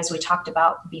so that, as we talked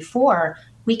about before,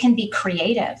 we can be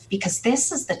creative, because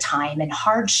this is the time in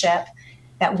hardship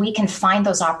that we can find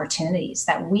those opportunities,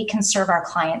 that we can serve our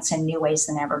clients in new ways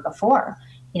than ever before.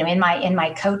 You know, in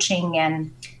my coaching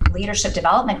and leadership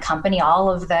development company, all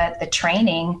of the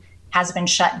training has been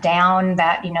shut down,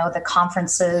 that, you know, the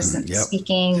conferences and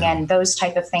speaking and those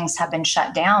type of things have been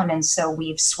shut down. And so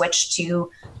we've switched to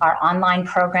our online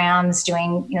programs,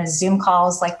 doing, you know, Zoom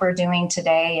calls like we're doing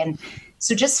today. And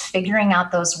so just figuring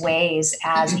out those ways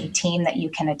as a team that you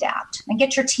can adapt and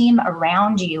get your team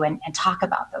around you and talk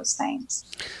about those things.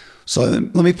 So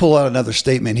let me pull out another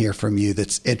statement here from you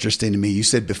that's interesting to me. You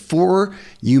said, before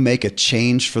you make a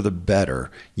change for the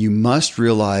better, you must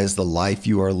realize the life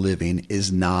you are living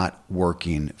is not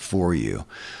working for you.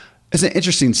 It's an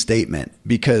interesting statement,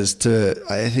 because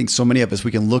I think so many of us,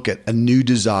 we can look at a new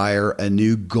desire, a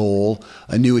new goal,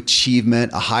 a new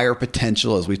achievement, a higher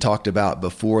potential, as we talked about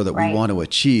before, that we want to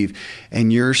achieve.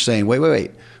 And you're saying,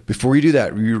 wait. Before you do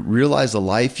that, you realize the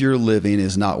life you're living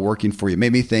is not working for you. It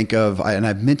made me think of, and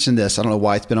I've mentioned this, I don't know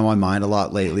why it's been on my mind a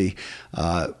lot lately,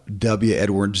 W.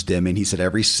 Edwards Deming. He said,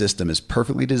 every system is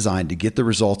perfectly designed to get the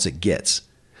results it gets.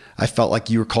 I felt like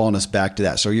you were calling us back to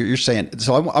that. So you're saying,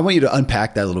 so I want you to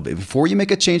unpack that a little bit. Before you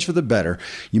make a change for the better,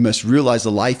 you must realize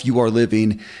the life you are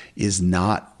living is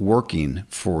not working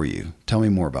for you. Tell me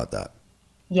more about that.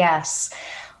 Yes.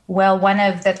 Well, one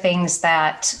of the things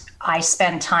that I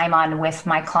spend time on with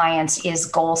my clients is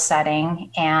goal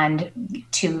setting, and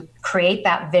to create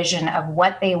that vision of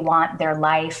what they want their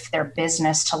life, their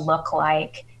business to look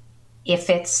like. If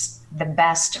it's the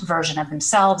best version of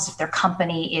themselves, if their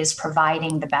company is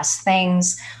providing the best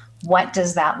things, what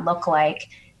does that look like?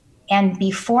 And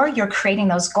before you're creating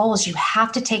those goals, you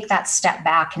have to take that step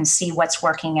back and see what's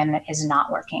working and is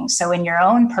not working. So in your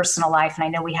own personal life, and I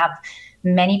know we have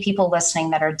many people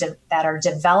listening that are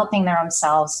developing their own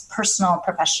selves, personal and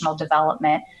professional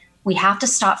development, we have to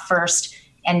stop first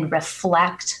and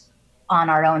reflect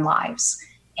on our own lives.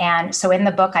 And so in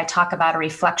the book, I talk about a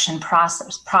reflection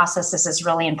process. This is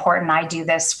really important. I do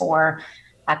this for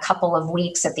a couple of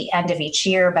weeks at the end of each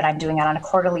year, but I'm doing it on a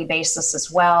quarterly basis as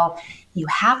well. You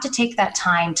have to take that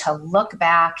time to look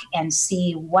back and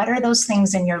see what are those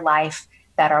things in your life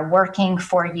that are working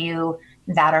for you,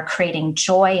 that are creating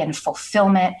joy and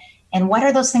fulfillment, and what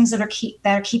are those things that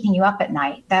are keeping you up at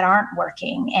night that aren't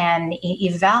working, and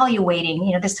evaluating,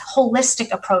 you know, this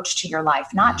holistic approach to your life,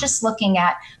 not just looking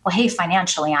at, well, hey,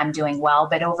 financially I'm doing well,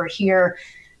 but over here,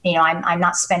 you know, I'm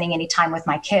not spending any time with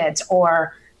my kids,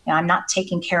 or, you know, I'm not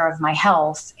taking care of my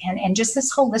health, and just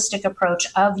this holistic approach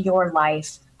of your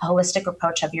life, a holistic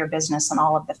approach of your business and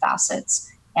all of the facets,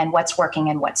 and what's working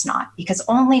and what's not. Because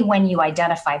only when you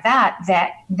identify that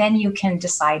then you can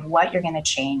decide what you're going to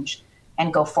change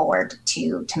and go forward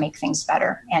to make things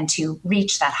better and to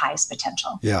reach that highest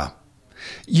potential. Yeah.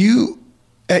 You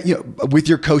know, with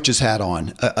your coach's hat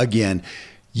on, again,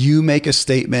 you make a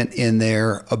statement in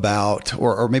there about,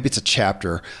 or maybe it's a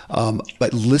chapter,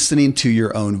 but listening to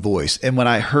your own voice. And when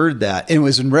I heard that, and it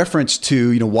was in reference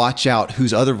to, you know, watch out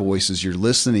whose other voices you're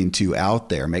listening to out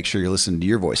there. Make sure you're listening to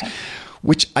your voice. Okay.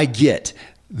 Which I get,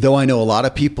 though I know a lot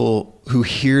of people who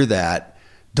hear that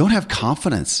don't have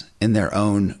confidence in their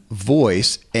own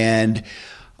voice. And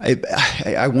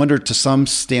I wonder, to some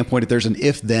standpoint, if there's an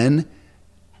if-then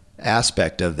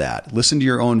aspect of that. Listen to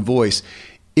your own voice.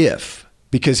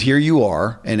 Because here you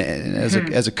are, and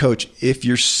as a coach, if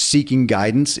you're seeking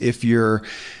guidance, if you're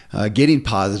getting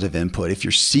positive input, if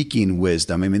you're seeking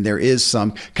wisdom, I mean, there is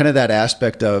some kind of that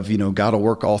aspect of, you know, God will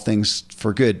work all things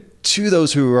for good to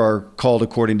those who are called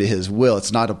according to his will.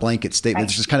 It's not a blanket statement.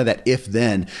 It's just kind of that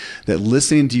if-then, that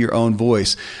listening to your own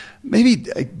voice. Maybe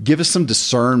give us some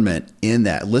discernment in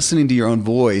that. Listening to your own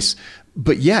voice,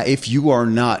 But yeah, if you are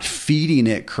not feeding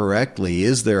it correctly,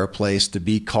 is there a place to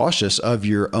be cautious of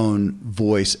your own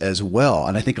voice as well?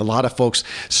 And I think a lot of folks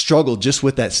struggle just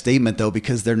with that statement, though,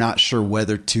 because they're not sure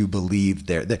whether to believe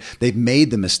they've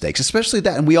made the mistakes, especially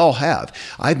that. And we all have.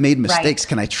 I've made mistakes. Right.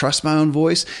 Can I trust my own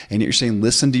voice? And you're saying,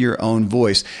 listen to your own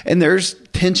voice. And there's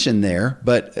tension there,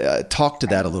 but talk to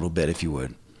that a little bit, if you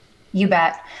would. You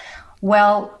bet.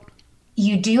 Well,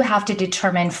 you do have to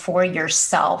determine for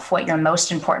yourself what your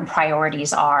most important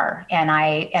priorities are. And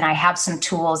I have some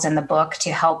tools in the book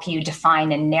to help you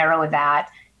define and narrow that,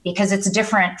 because it's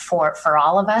different for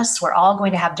all of us. We're all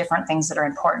going to have different things that are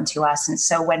important to us. And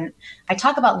so when I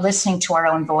talk about listening to our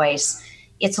own voice,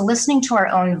 it's listening to our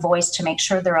own voice to make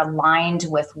sure they're aligned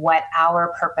with what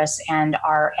our purpose and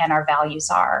our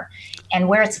values are. And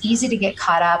where it's easy to get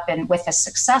caught up and with a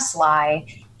success lie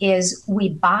is we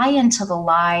buy into the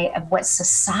lie of what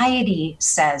society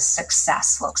says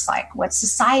success looks like, what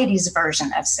society's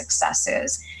version of success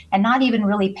is, and not even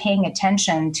really paying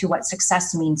attention to what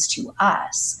success means to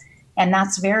us. And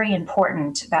that's very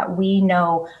important, that we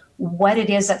know what it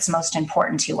is that's most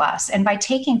important to us. And by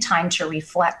taking time to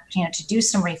reflect, to do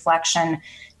some reflection,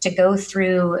 to go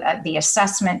through the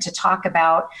assessment, to talk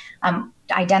about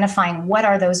identifying what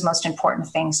are those most important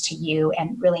things to you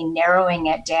and really narrowing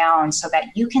it down so that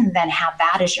you can then have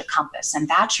that as your compass and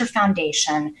that's your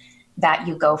foundation that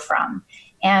you go from.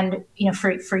 And,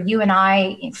 for you and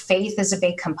I, faith is a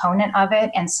big component of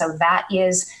it. And so that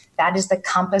is the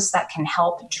compass that can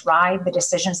help drive the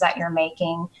decisions that you're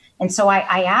making. And so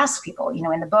I ask people,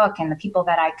 in the book and the people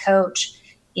that I coach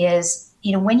is,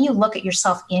 when you look at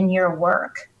yourself in your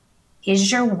work,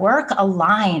 is your work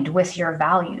aligned with your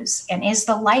values? And is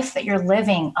the life that you're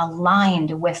living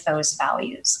aligned with those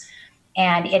values?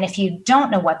 And if you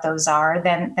don't know what those are,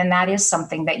 then that is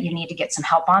something that you need to get some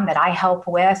help on, that I help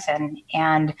with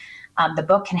and the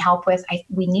book can help with.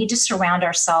 We need to surround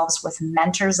ourselves with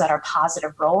mentors that are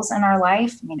positive roles in our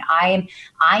life. I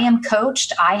am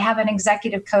coached. I have an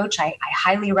executive coach. I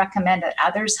highly recommend that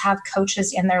others have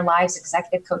coaches in their lives,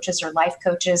 executive coaches or life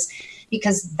coaches,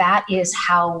 because that is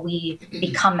how we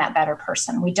become that better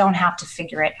person. We don't have to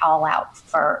figure it all out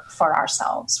for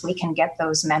ourselves. We can get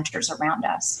those mentors around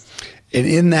us. And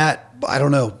in that,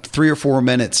 3 or 4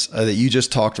 minutes that you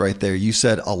just talked right there, you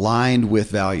said aligned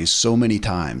with values so many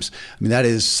times. That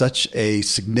is such a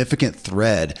significant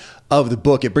thread of the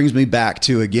book. It brings me back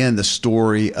to, again, the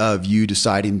story of you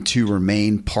deciding to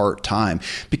remain part-time,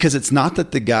 because it's not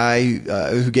that the guy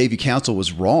who gave you counsel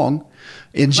was wrong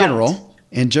in general,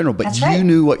 but That's you right.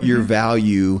 knew what your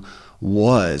value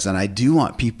was. And I do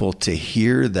want people to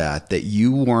hear that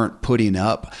you weren't putting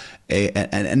up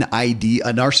an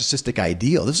narcissistic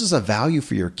ideal. This is a value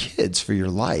for your kids, for your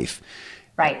life.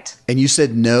 Right. And you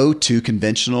said no to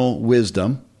conventional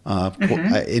wisdom,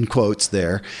 in quotes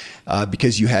there,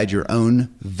 because you had your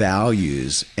own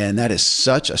values. And that is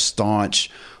such a staunch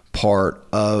part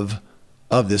of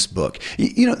this book.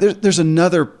 There's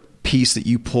another piece that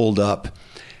you pulled up.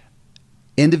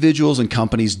 Individuals and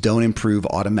companies don't improve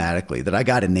automatically, that I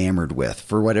got enamored with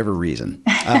for whatever reason.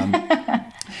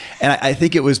 And I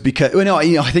think it was because,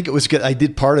 I think it was good. I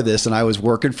did part of this and I was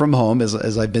working from home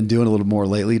as I've been doing a little more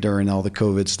lately during all the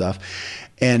COVID stuff.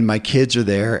 And my kids are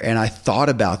there and I thought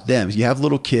about them. You have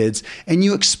little kids and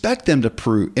you expect them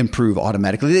to improve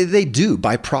automatically. They do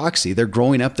by proxy. They're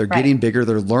growing up. They're getting bigger.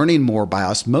 They're learning more by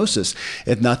osmosis,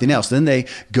 if nothing else. Then they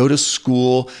go to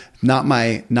school. Not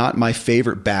my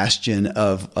favorite bastion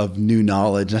of new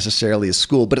knowledge necessarily is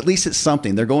school, but at least it's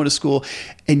something. They're going to school.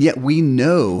 And yet we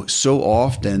know so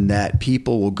often that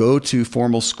people will go to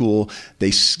formal school,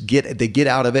 they get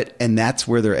out of it, and that's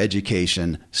where their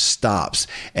education stops.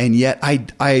 And yet I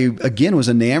again was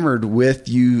enamored with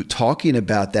you talking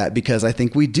about that, because I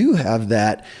think we do have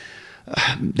that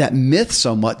myth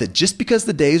somewhat that just because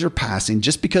the days are passing,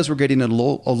 just because we're getting a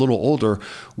little older,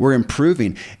 we're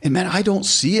improving. And man, I don't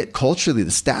see it culturally.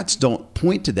 The stats don't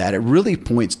point to that. It really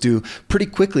points to pretty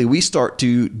quickly we start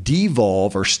to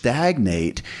devolve or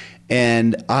stagnate.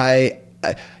 And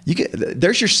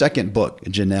there's your second book,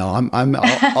 Janelle.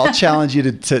 I'll challenge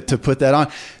you to put that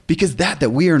on, because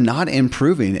that we are not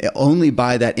improving only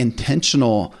by that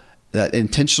intentional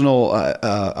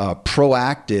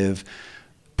proactive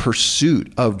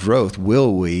pursuit of growth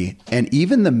will we. And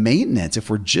even the maintenance, if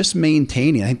we're just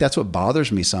maintaining, I think that's what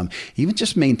bothers me some, even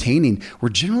just maintaining, we're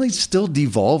generally still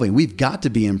devolving. We've got to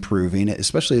be improving,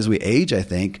 especially as we age, I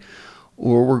think,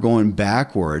 or we're going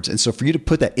backwards. And so for you to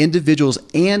put that individuals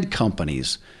and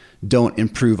companies don't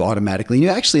improve automatically, and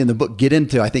you actually in the book get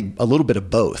into, I think, a little bit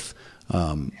of both,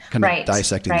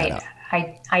 dissecting that out.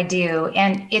 I do.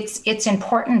 And it's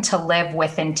important to live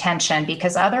with intention,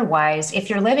 because otherwise, if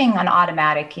you're living on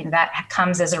automatic, that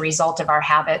comes as a result of our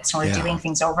habits, and we're doing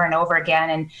things over and over again,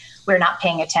 and we're not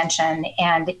paying attention.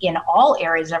 And in all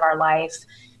areas of our life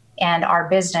and our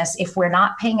business, if we're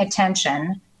not paying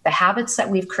attention, the habits that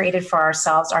we've created for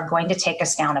ourselves are going to take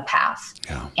us down a path,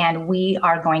 and we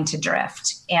are going to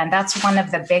drift. And that's one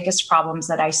of the biggest problems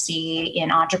that I see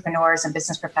in entrepreneurs and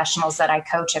business professionals that I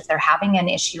coach. If they're having an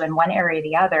issue in one area or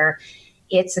the other,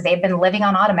 it's they've been living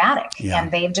on automatic,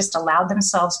 and they've just allowed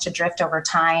themselves to drift over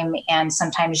time. And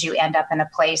sometimes you end up in a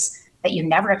place that you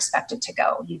never expected to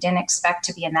go. You didn't expect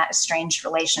to be in that estranged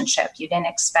relationship. You didn't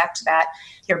expect that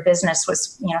your business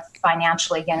was,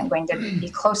 financially going to be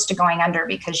close to going under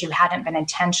because you hadn't been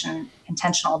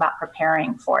intentional about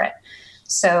preparing for it.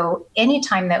 So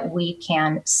anytime that we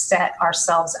can set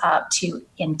ourselves up to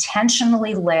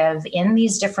intentionally live in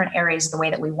these different areas the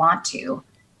way that we want to,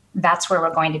 that's where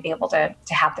we're going to be able to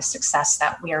have the success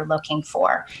that we are looking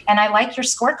for. And I like your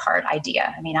scorecard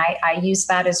idea. I mean, I use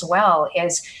that as well,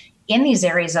 is in these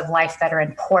areas of life that are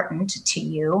important to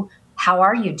you, how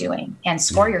are you doing? And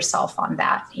score yourself on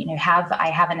that. I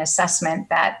have an assessment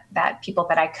that people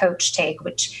that I coach take,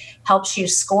 which helps you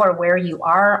score where you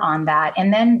are on that.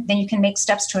 And then you can make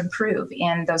steps to improve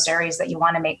in those areas that you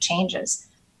want to make changes.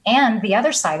 And the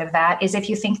other side of that is, if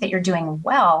you think that you're doing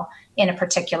well in a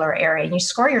particular area and you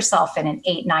score yourself in an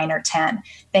 8, 9, or 10,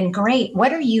 then great.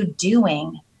 What are you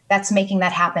doing that's making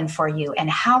that happen for you?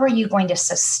 And how are you going to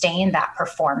sustain that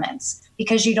performance?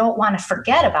 Because you don't want to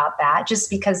forget about that just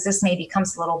because this maybe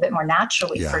comes a little bit more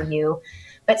naturally for you,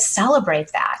 but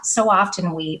celebrate that. So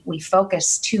often we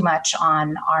focus too much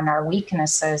on our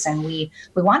weaknesses, and we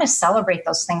want to celebrate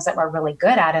those things that we're really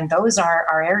good at. And those are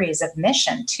our areas of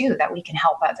mission too, that we can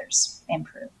help others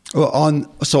improve. Well,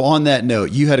 on that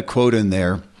note, you had a quote in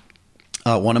there.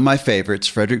 One of my favorites,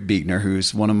 Frederick Buechner,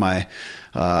 who's one of my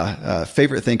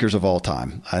favorite thinkers of all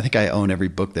time. I think I own every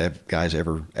book that guy's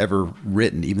ever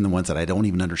written, even the ones that I don't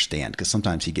even understand, because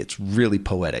sometimes he gets really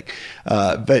poetic.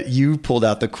 But you pulled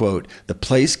out the quote: "The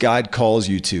place God calls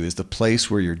you to is the place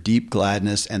where your deep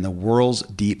gladness and the world's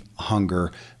deep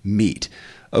hunger meet."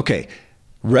 Okay.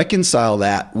 Reconcile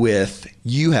that with,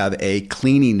 you have a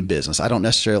cleaning business. I don't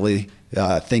necessarily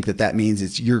think that means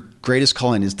it's your greatest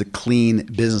calling is to clean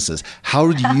businesses.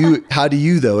 How do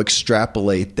you though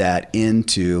extrapolate that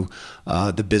into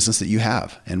the business that you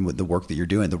have and with the work that you're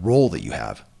doing, the role that you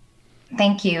have?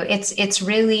 Thank you. It's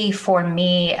really, for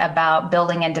me, about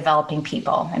building and developing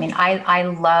people. I mean, I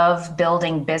love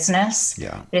building business,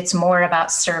 but it's more about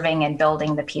serving and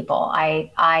building the people.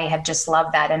 I have just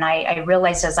loved that. And I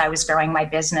realized as I was growing my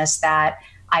business that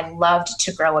I loved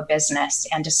to grow a business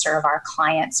and to serve our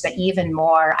clients, but even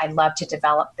more, I love to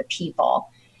develop the people.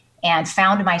 And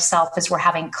found myself, as we're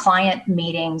having client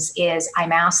meetings, is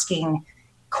I'm asking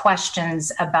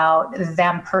questions about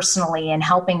them personally and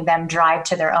helping them drive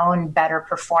to their own better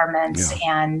performance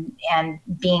and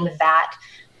being that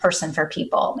person for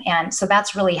people. And so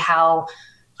that's really how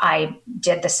I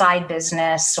did the side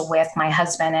business with my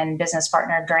husband and business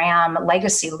partner, Graham,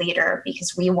 Legacy Leader,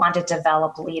 because we want to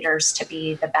develop leaders to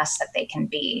be the best that they can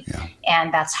be.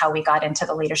 And that's how we got into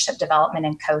the leadership development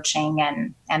and coaching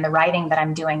and the writing that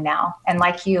I'm doing now. And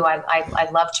like you, I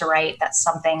love to write. That's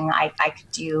something I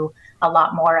could do a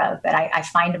lot more of, but I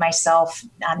find myself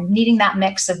needing that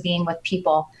mix of being with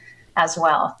people as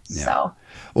well. So.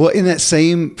 Well, in that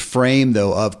same frame,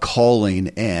 though, of calling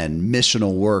and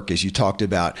missional work, as you talked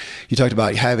about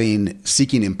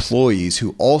seeking employees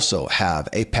who also have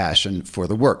a passion for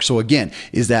the work. So again,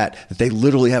 is that they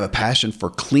literally have a passion for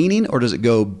cleaning, or does it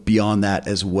go beyond that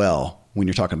as well when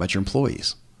you're talking about your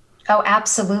employees? Oh,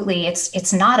 absolutely.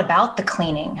 It's not about the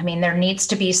cleaning. I mean, there needs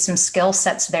to be some skill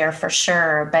sets there for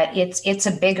sure, but it's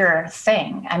a bigger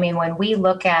thing. I mean, when we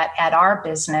look at our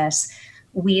business,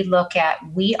 we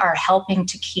are helping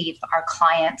to keep our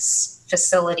clients'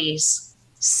 facilities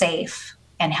safe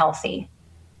and healthy.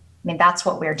 I mean, that's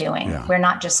what we're doing. We're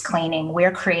not just cleaning.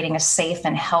 We're creating a safe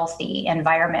and healthy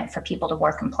environment for people to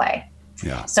work and play.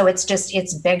 So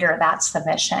it's bigger. That's the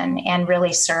mission, and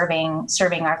really serving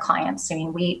our clients. I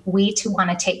mean, we too want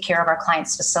to take care of our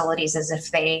clients' facilities as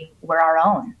if they were our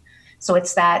own. So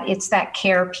it's that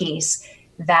care piece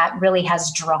that really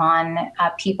has drawn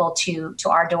people to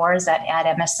our doors at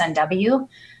MSNW.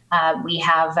 We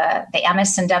have the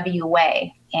MSNW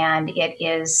way, and it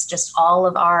is just all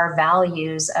of our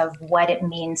values of what it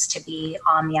means to be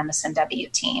on the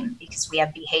MSNW team, because we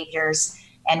have behaviors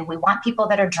and we want people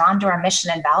that are drawn to our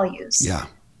mission and values.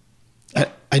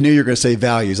 I knew you were going to say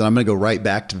values, and I'm going to go right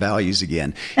back to values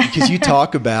again, because you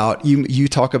talk about you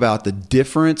talk about the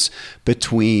difference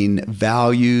between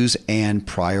values and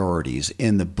priorities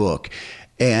in the book.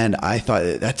 And I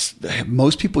thought that's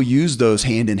most people use those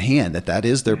hand in hand, that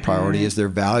is their priority, is their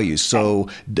values. So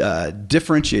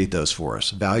differentiate those for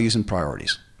us, values and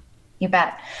priorities. You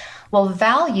bet. Well,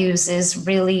 values is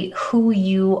really who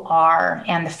you are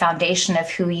and the foundation of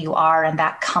who you are, and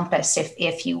that compass,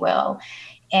 if you will.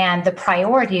 And the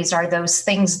priorities are those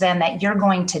things then that you're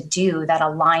going to do that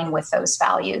align with those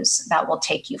values that will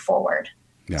take you forward.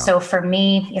 Yeah. So for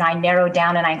me, I narrow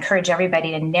down, and I encourage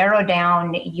everybody to narrow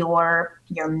down your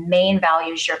main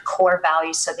values, your core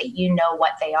values, so that you know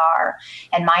what they are.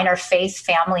 And mine are faith,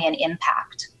 family, and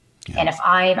impact. Yeah. And if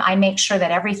I make sure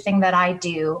that everything that I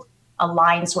do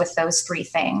aligns with those three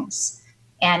things,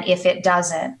 and if it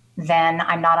doesn't, then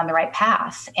I'm not on the right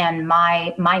path. And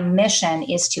my mission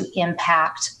is to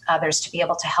impact others, to be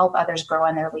able to help others grow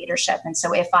in their leadership. And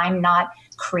so if I'm not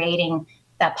creating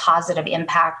that positive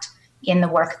impact in the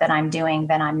work that I'm doing,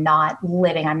 then I'm not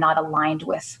aligned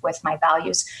with my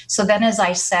values. So then as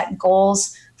I set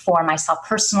goals for myself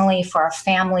personally, for our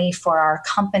family, for our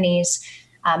companies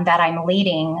that I'm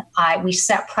leading, we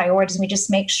set priorities, and we just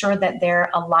make sure that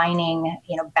they're aligning,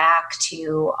 back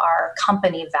to our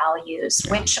company values,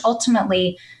 which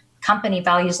ultimately company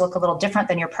values look a little different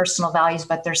than your personal values,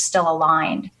 but they're still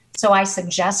aligned. So I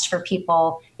suggest for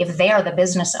people, if they are the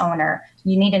business owner,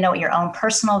 you need to know what your own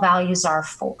personal values are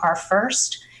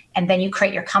first, and then you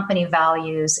create your company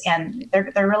values, and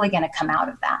they're really going to come out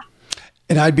of that.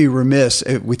 And I'd be remiss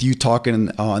with you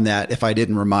talking on that if I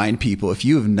didn't remind people, if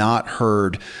you have not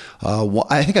heard,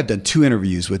 I think I've done 2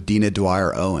 interviews with Dina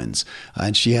Dwyer Owens,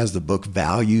 and she has the book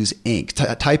Values,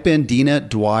 Inc. Type in Dina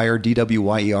Dwyer,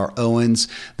 Dwyer Owens,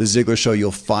 The Ziglar Show,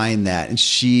 you'll find that. And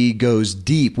she goes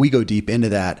deep, we go deep into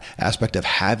that aspect of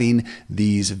having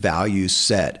these values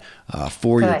set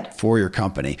for your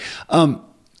company.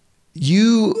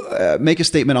 You make a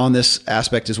statement on this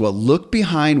aspect as well. Look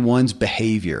behind one's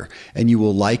behavior, and you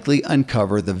will likely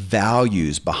uncover the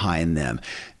values behind them.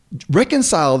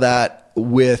 Reconcile that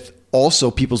with also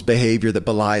people's behavior that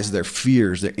belies their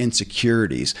fears, their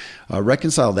insecurities.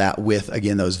 Reconcile that with,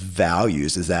 again, those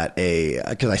values. Is that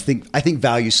because I think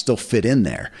values still fit in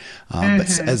there,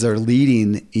 but as they're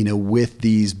leading, with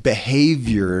these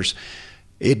behaviors,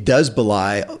 it does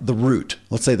belie the root.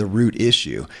 Let's say the root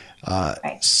issue.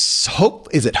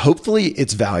 Hopefully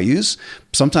it's values.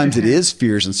 Sometimes it is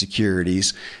fears and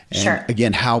insecurities. And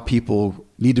again, how people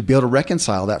need to be able to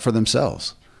reconcile that for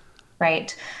themselves.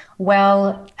 Right.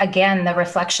 Well, again, the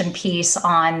reflection piece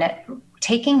on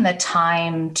taking the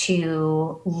time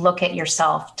to look at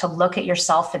yourself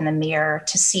in the mirror,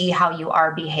 to see how you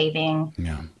are behaving,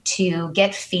 to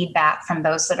get feedback from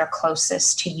those that are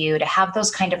closest to you, to have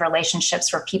those kind of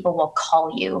relationships where people will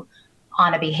call you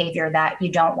on a behavior that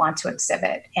you don't want to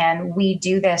exhibit. And we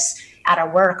do this at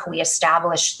our work. We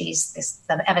establish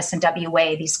the MS&W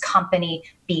way, these company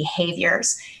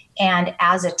behaviors. And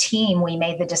as a team, we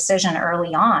made the decision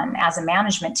early on as a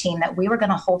management team that we were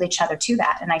going to hold each other to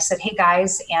that. And I said, hey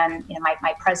guys, and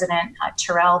my president,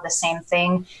 Terrell, the same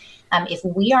thing. If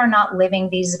we are not living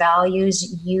these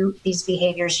values, these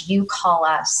behaviors, you call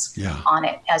us on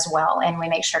it as well. And we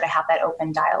make sure to have that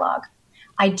open dialogue.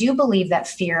 I do believe that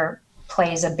fear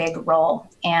plays a big role,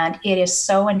 and it is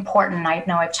so important. I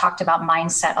know I've talked about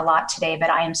mindset a lot today, but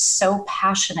I am so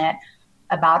passionate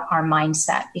about our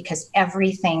mindset, because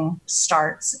everything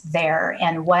starts there.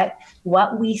 And what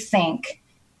we think,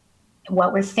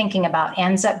 what we're thinking about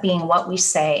ends up being what we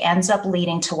say, ends up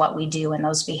leading to what we do in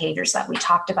those behaviors that we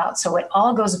talked about. So it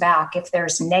all goes back. If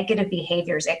there's negative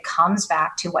behaviors, it comes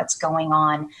back to what's going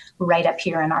on right up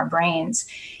here in our brains.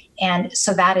 And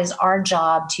so that is our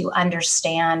job, to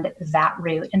understand that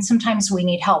root. And sometimes we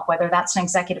need help, whether that's an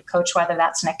executive coach, whether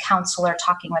that's a counselor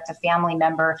talking with a family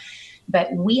member.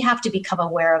 But we have to become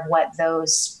aware of what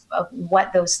those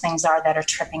things are that are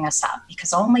tripping us up,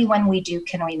 because only when we do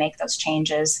can we make those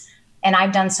changes. And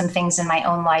I've done some things in my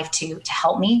own life to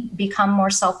help me become more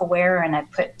self-aware. And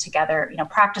I've put together,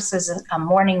 practices, a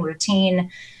morning routine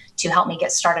to help me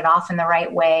get started off in the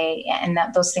right way. And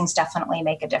those things definitely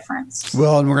make a difference.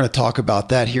 Well, and we're going to talk about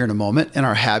that here in a moment in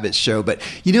our habits show. But,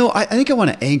 I think I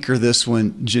want to anchor this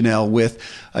one, Janelle, with,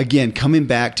 again, coming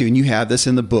back to, and you have this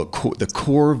in the book, the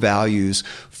core values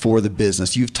for the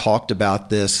business. You've talked about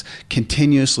this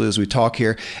continuously as we talk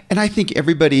here. And I think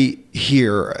everybody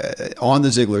here on the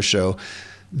Ziglar Show,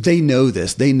 they know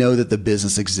this. They know that the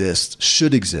business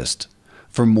should exist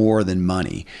for more than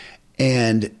money.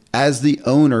 And as the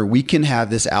owner, we can have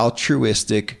this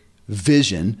altruistic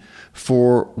vision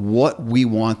for what we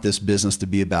want this business to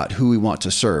be about, who we want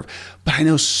to serve. But I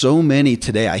know so many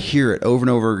today, I hear it over and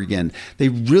over again, they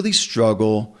really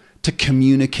struggle to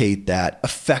communicate that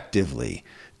effectively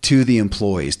to the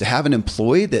employees. To have an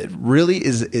employee that really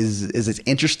is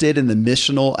interested in the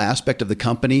missional aspect of the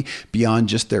company beyond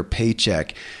just their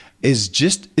paycheck is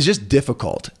just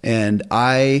difficult. And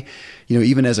I,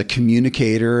 even as a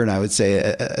communicator, and I would say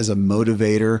as a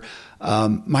motivator,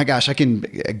 my gosh, I can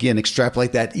again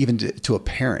extrapolate that even to a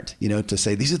parent, to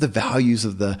say these are the values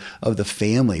of the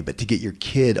family, but to get your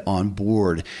kid on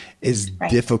board is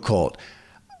difficult.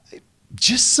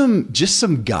 Just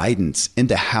some guidance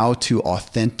into how to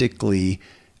authentically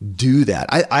do that.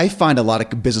 I find a lot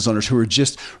of business owners who are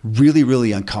just really,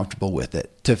 really uncomfortable with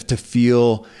it, to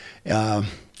feel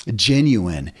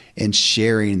genuine in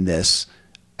sharing this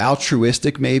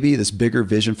altruistic, maybe this bigger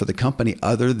vision for the company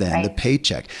other than the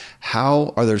paycheck.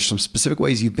 How are there some specific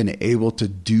ways you've been able to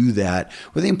do that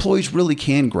where the employees really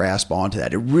can grasp onto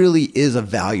that? It really is a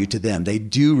value to them. They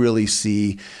do really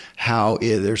see how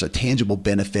there's a tangible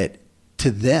benefit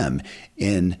to them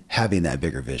in having that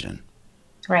bigger vision.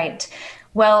 Right.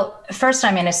 Well, first,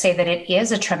 I'm going to say that it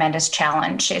is a tremendous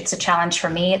challenge. It's a challenge for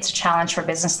me. It's a challenge for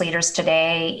business leaders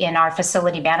today. In our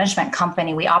facility management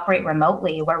company, we operate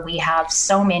remotely, where we have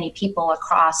so many people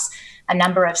across a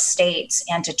number of states,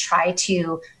 and to try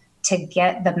to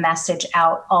get the message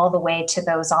out all the way to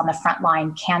those on the front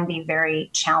line can be very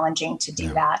challenging to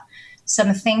do that.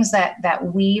 Some things that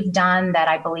we've done that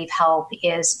I believe help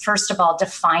is, first of all,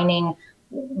 defining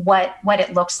what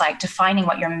it looks like, defining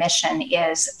what your mission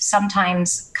is.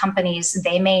 Sometimes companies,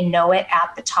 they may know it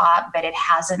at the top, but it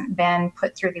hasn't been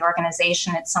put through the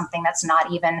organization. It's something that's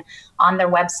not even on their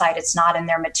website. It's not in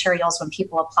their materials when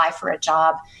people apply for a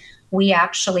job. We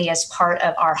actually, as part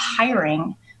of our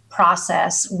hiring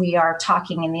process, we are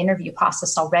talking in the interview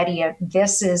process already.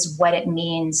 This is what it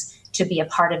means to be a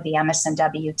part of the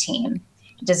MS&W team.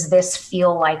 Does this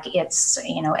feel like it's,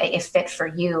 a fit for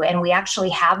you? And we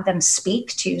actually have them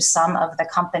speak to some of the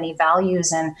company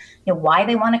values and why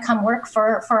they want to come work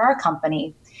for our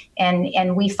company.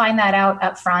 And we find that out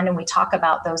up front, and we talk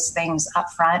about those things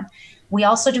up front. We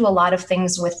also do a lot of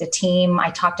things with the team.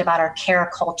 I talked about our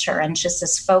care culture and just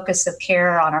this focus of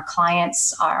care on our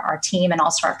clients, our team, and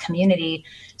also our community.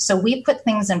 So we put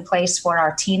things in place for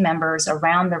our team members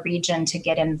around the region to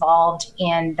get involved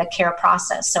in the care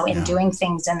process. So in doing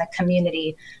things in the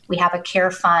community, we have a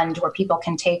care fund where people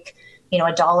can take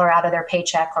 $1 out of their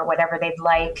paycheck or whatever they'd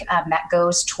like, that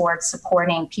goes towards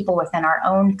supporting people within our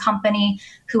own company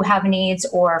who have needs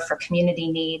or for community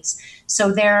needs.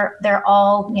 So they're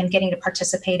all getting to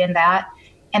participate in that.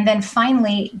 And then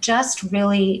finally, just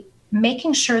really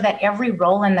making sure that every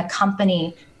role in the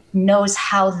company knows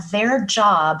how their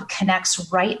job connects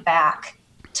right back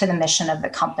to the mission of the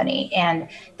company, and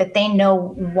that they know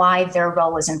why their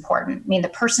role is important. I mean, the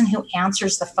person who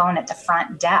answers the phone at the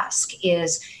front desk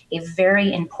is a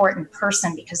very important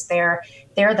person, because they're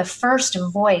the first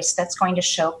voice that's going to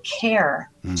show care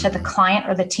to the client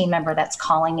or the team member that's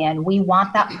calling in. We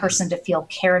want that person to feel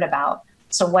cared about.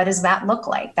 So what does that look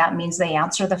like? That means they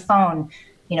answer the phone,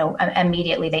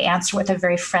 immediately. They answer with a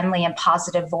very friendly and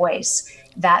positive voice,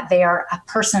 that they are a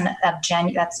person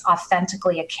that's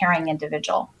authentically a caring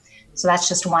individual. So that's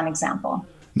just one example.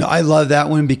 No, I love that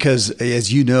one, because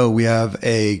as you know, we have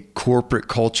a corporate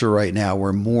culture right now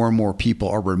where more and more people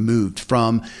are removed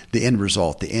from the end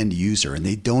result, the end user, and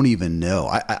they don't even know.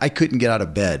 I couldn't get out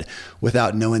of bed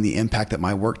without knowing the impact that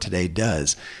my work today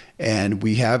does. And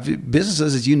we have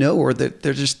businesses, as you know, where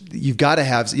they're just, you've got to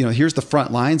have, here's the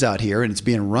front lines out here, and it's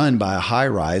being run by a high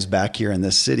rise back here in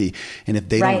this city. And if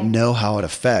they don't know how it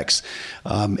affects,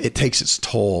 it takes its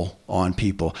toll on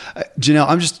people.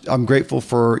 Janelle, I'm grateful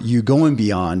for you going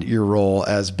beyond your role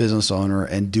as business owner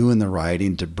and doing the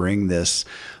writing to bring this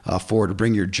forward, to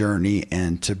bring your journey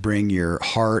and to bring your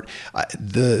heart.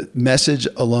 The message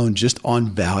alone just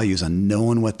on values, on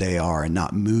knowing what they are and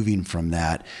not moving from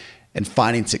that, and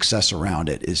finding success around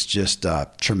it is just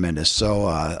tremendous.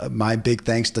 So my big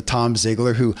thanks to Tom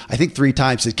Ziegler, who I think 3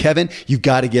 times said, Kevin, you've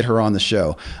got to get her on the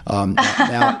show.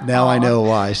 Now I know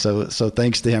why. So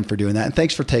thanks to him for doing that. And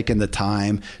thanks for taking the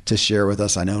time to share with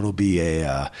us. I know it'll be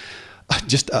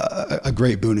just a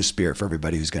great boon of spirit for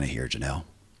everybody who's going to hear, Janelle.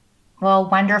 Well,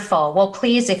 wonderful. Well,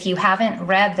 please, if you haven't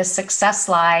read The Success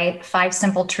Lie, 5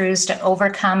 Simple Truths to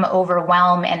Overcome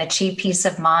Overwhelm and Achieve Peace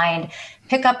of Mind,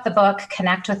 pick up the book,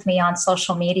 connect with me on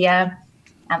social media.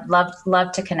 I'd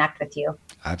love to connect with you.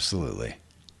 Absolutely.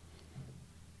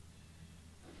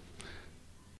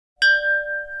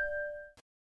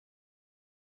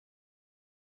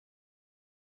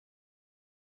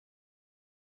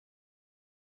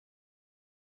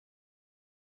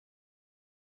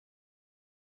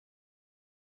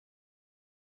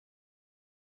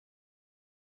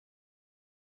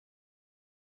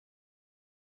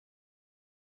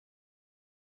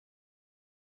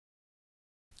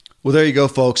 Well, there you go,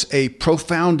 folks. A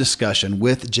profound discussion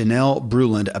with Janelle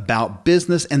Bruland about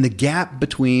business and the gap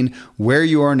between where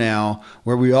you are now,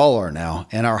 where we all are now,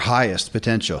 and our highest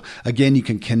potential. Again, you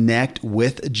can connect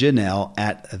with Janelle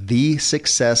at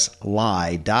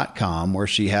thesuccesslie.com, where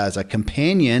she has a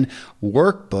companion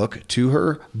workbook to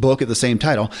her book of the same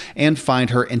title, and find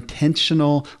her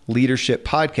Intentional Leadership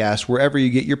podcast wherever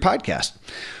you get your podcast.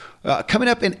 Coming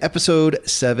up in episode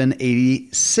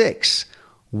 786.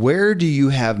 Where do you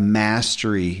have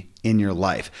mastery in your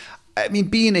life? I mean,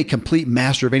 being a complete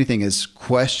master of anything is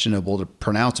questionable to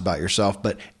pronounce about yourself,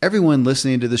 but everyone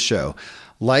listening to the show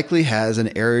likely has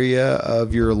an area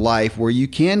of your life where you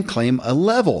can claim a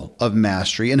level of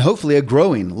mastery and hopefully a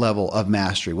growing level of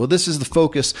mastery. Well, this is the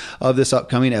focus of this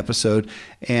upcoming episode.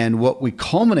 And what we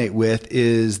culminate with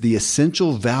is the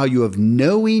essential value of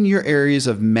knowing your areas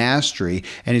of mastery.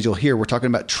 And as you'll hear, we're talking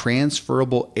about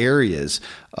transferable areas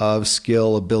of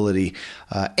skill, ability,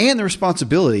 and the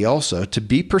responsibility also to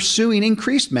be pursuing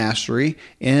increased mastery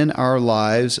in our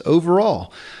lives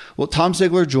overall. Well, Tom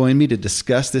Ziglar joined me to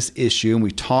discuss this issue, and we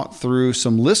talked through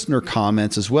some listener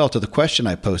comments as well to the question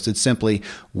I posted, simply,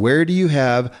 where do you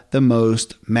have the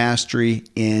most mastery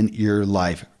in your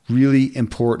life? Really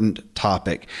important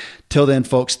topic. Till then,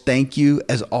 folks, thank you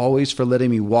as always for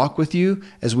letting me walk with you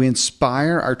as we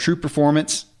inspire our true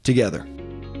performance together.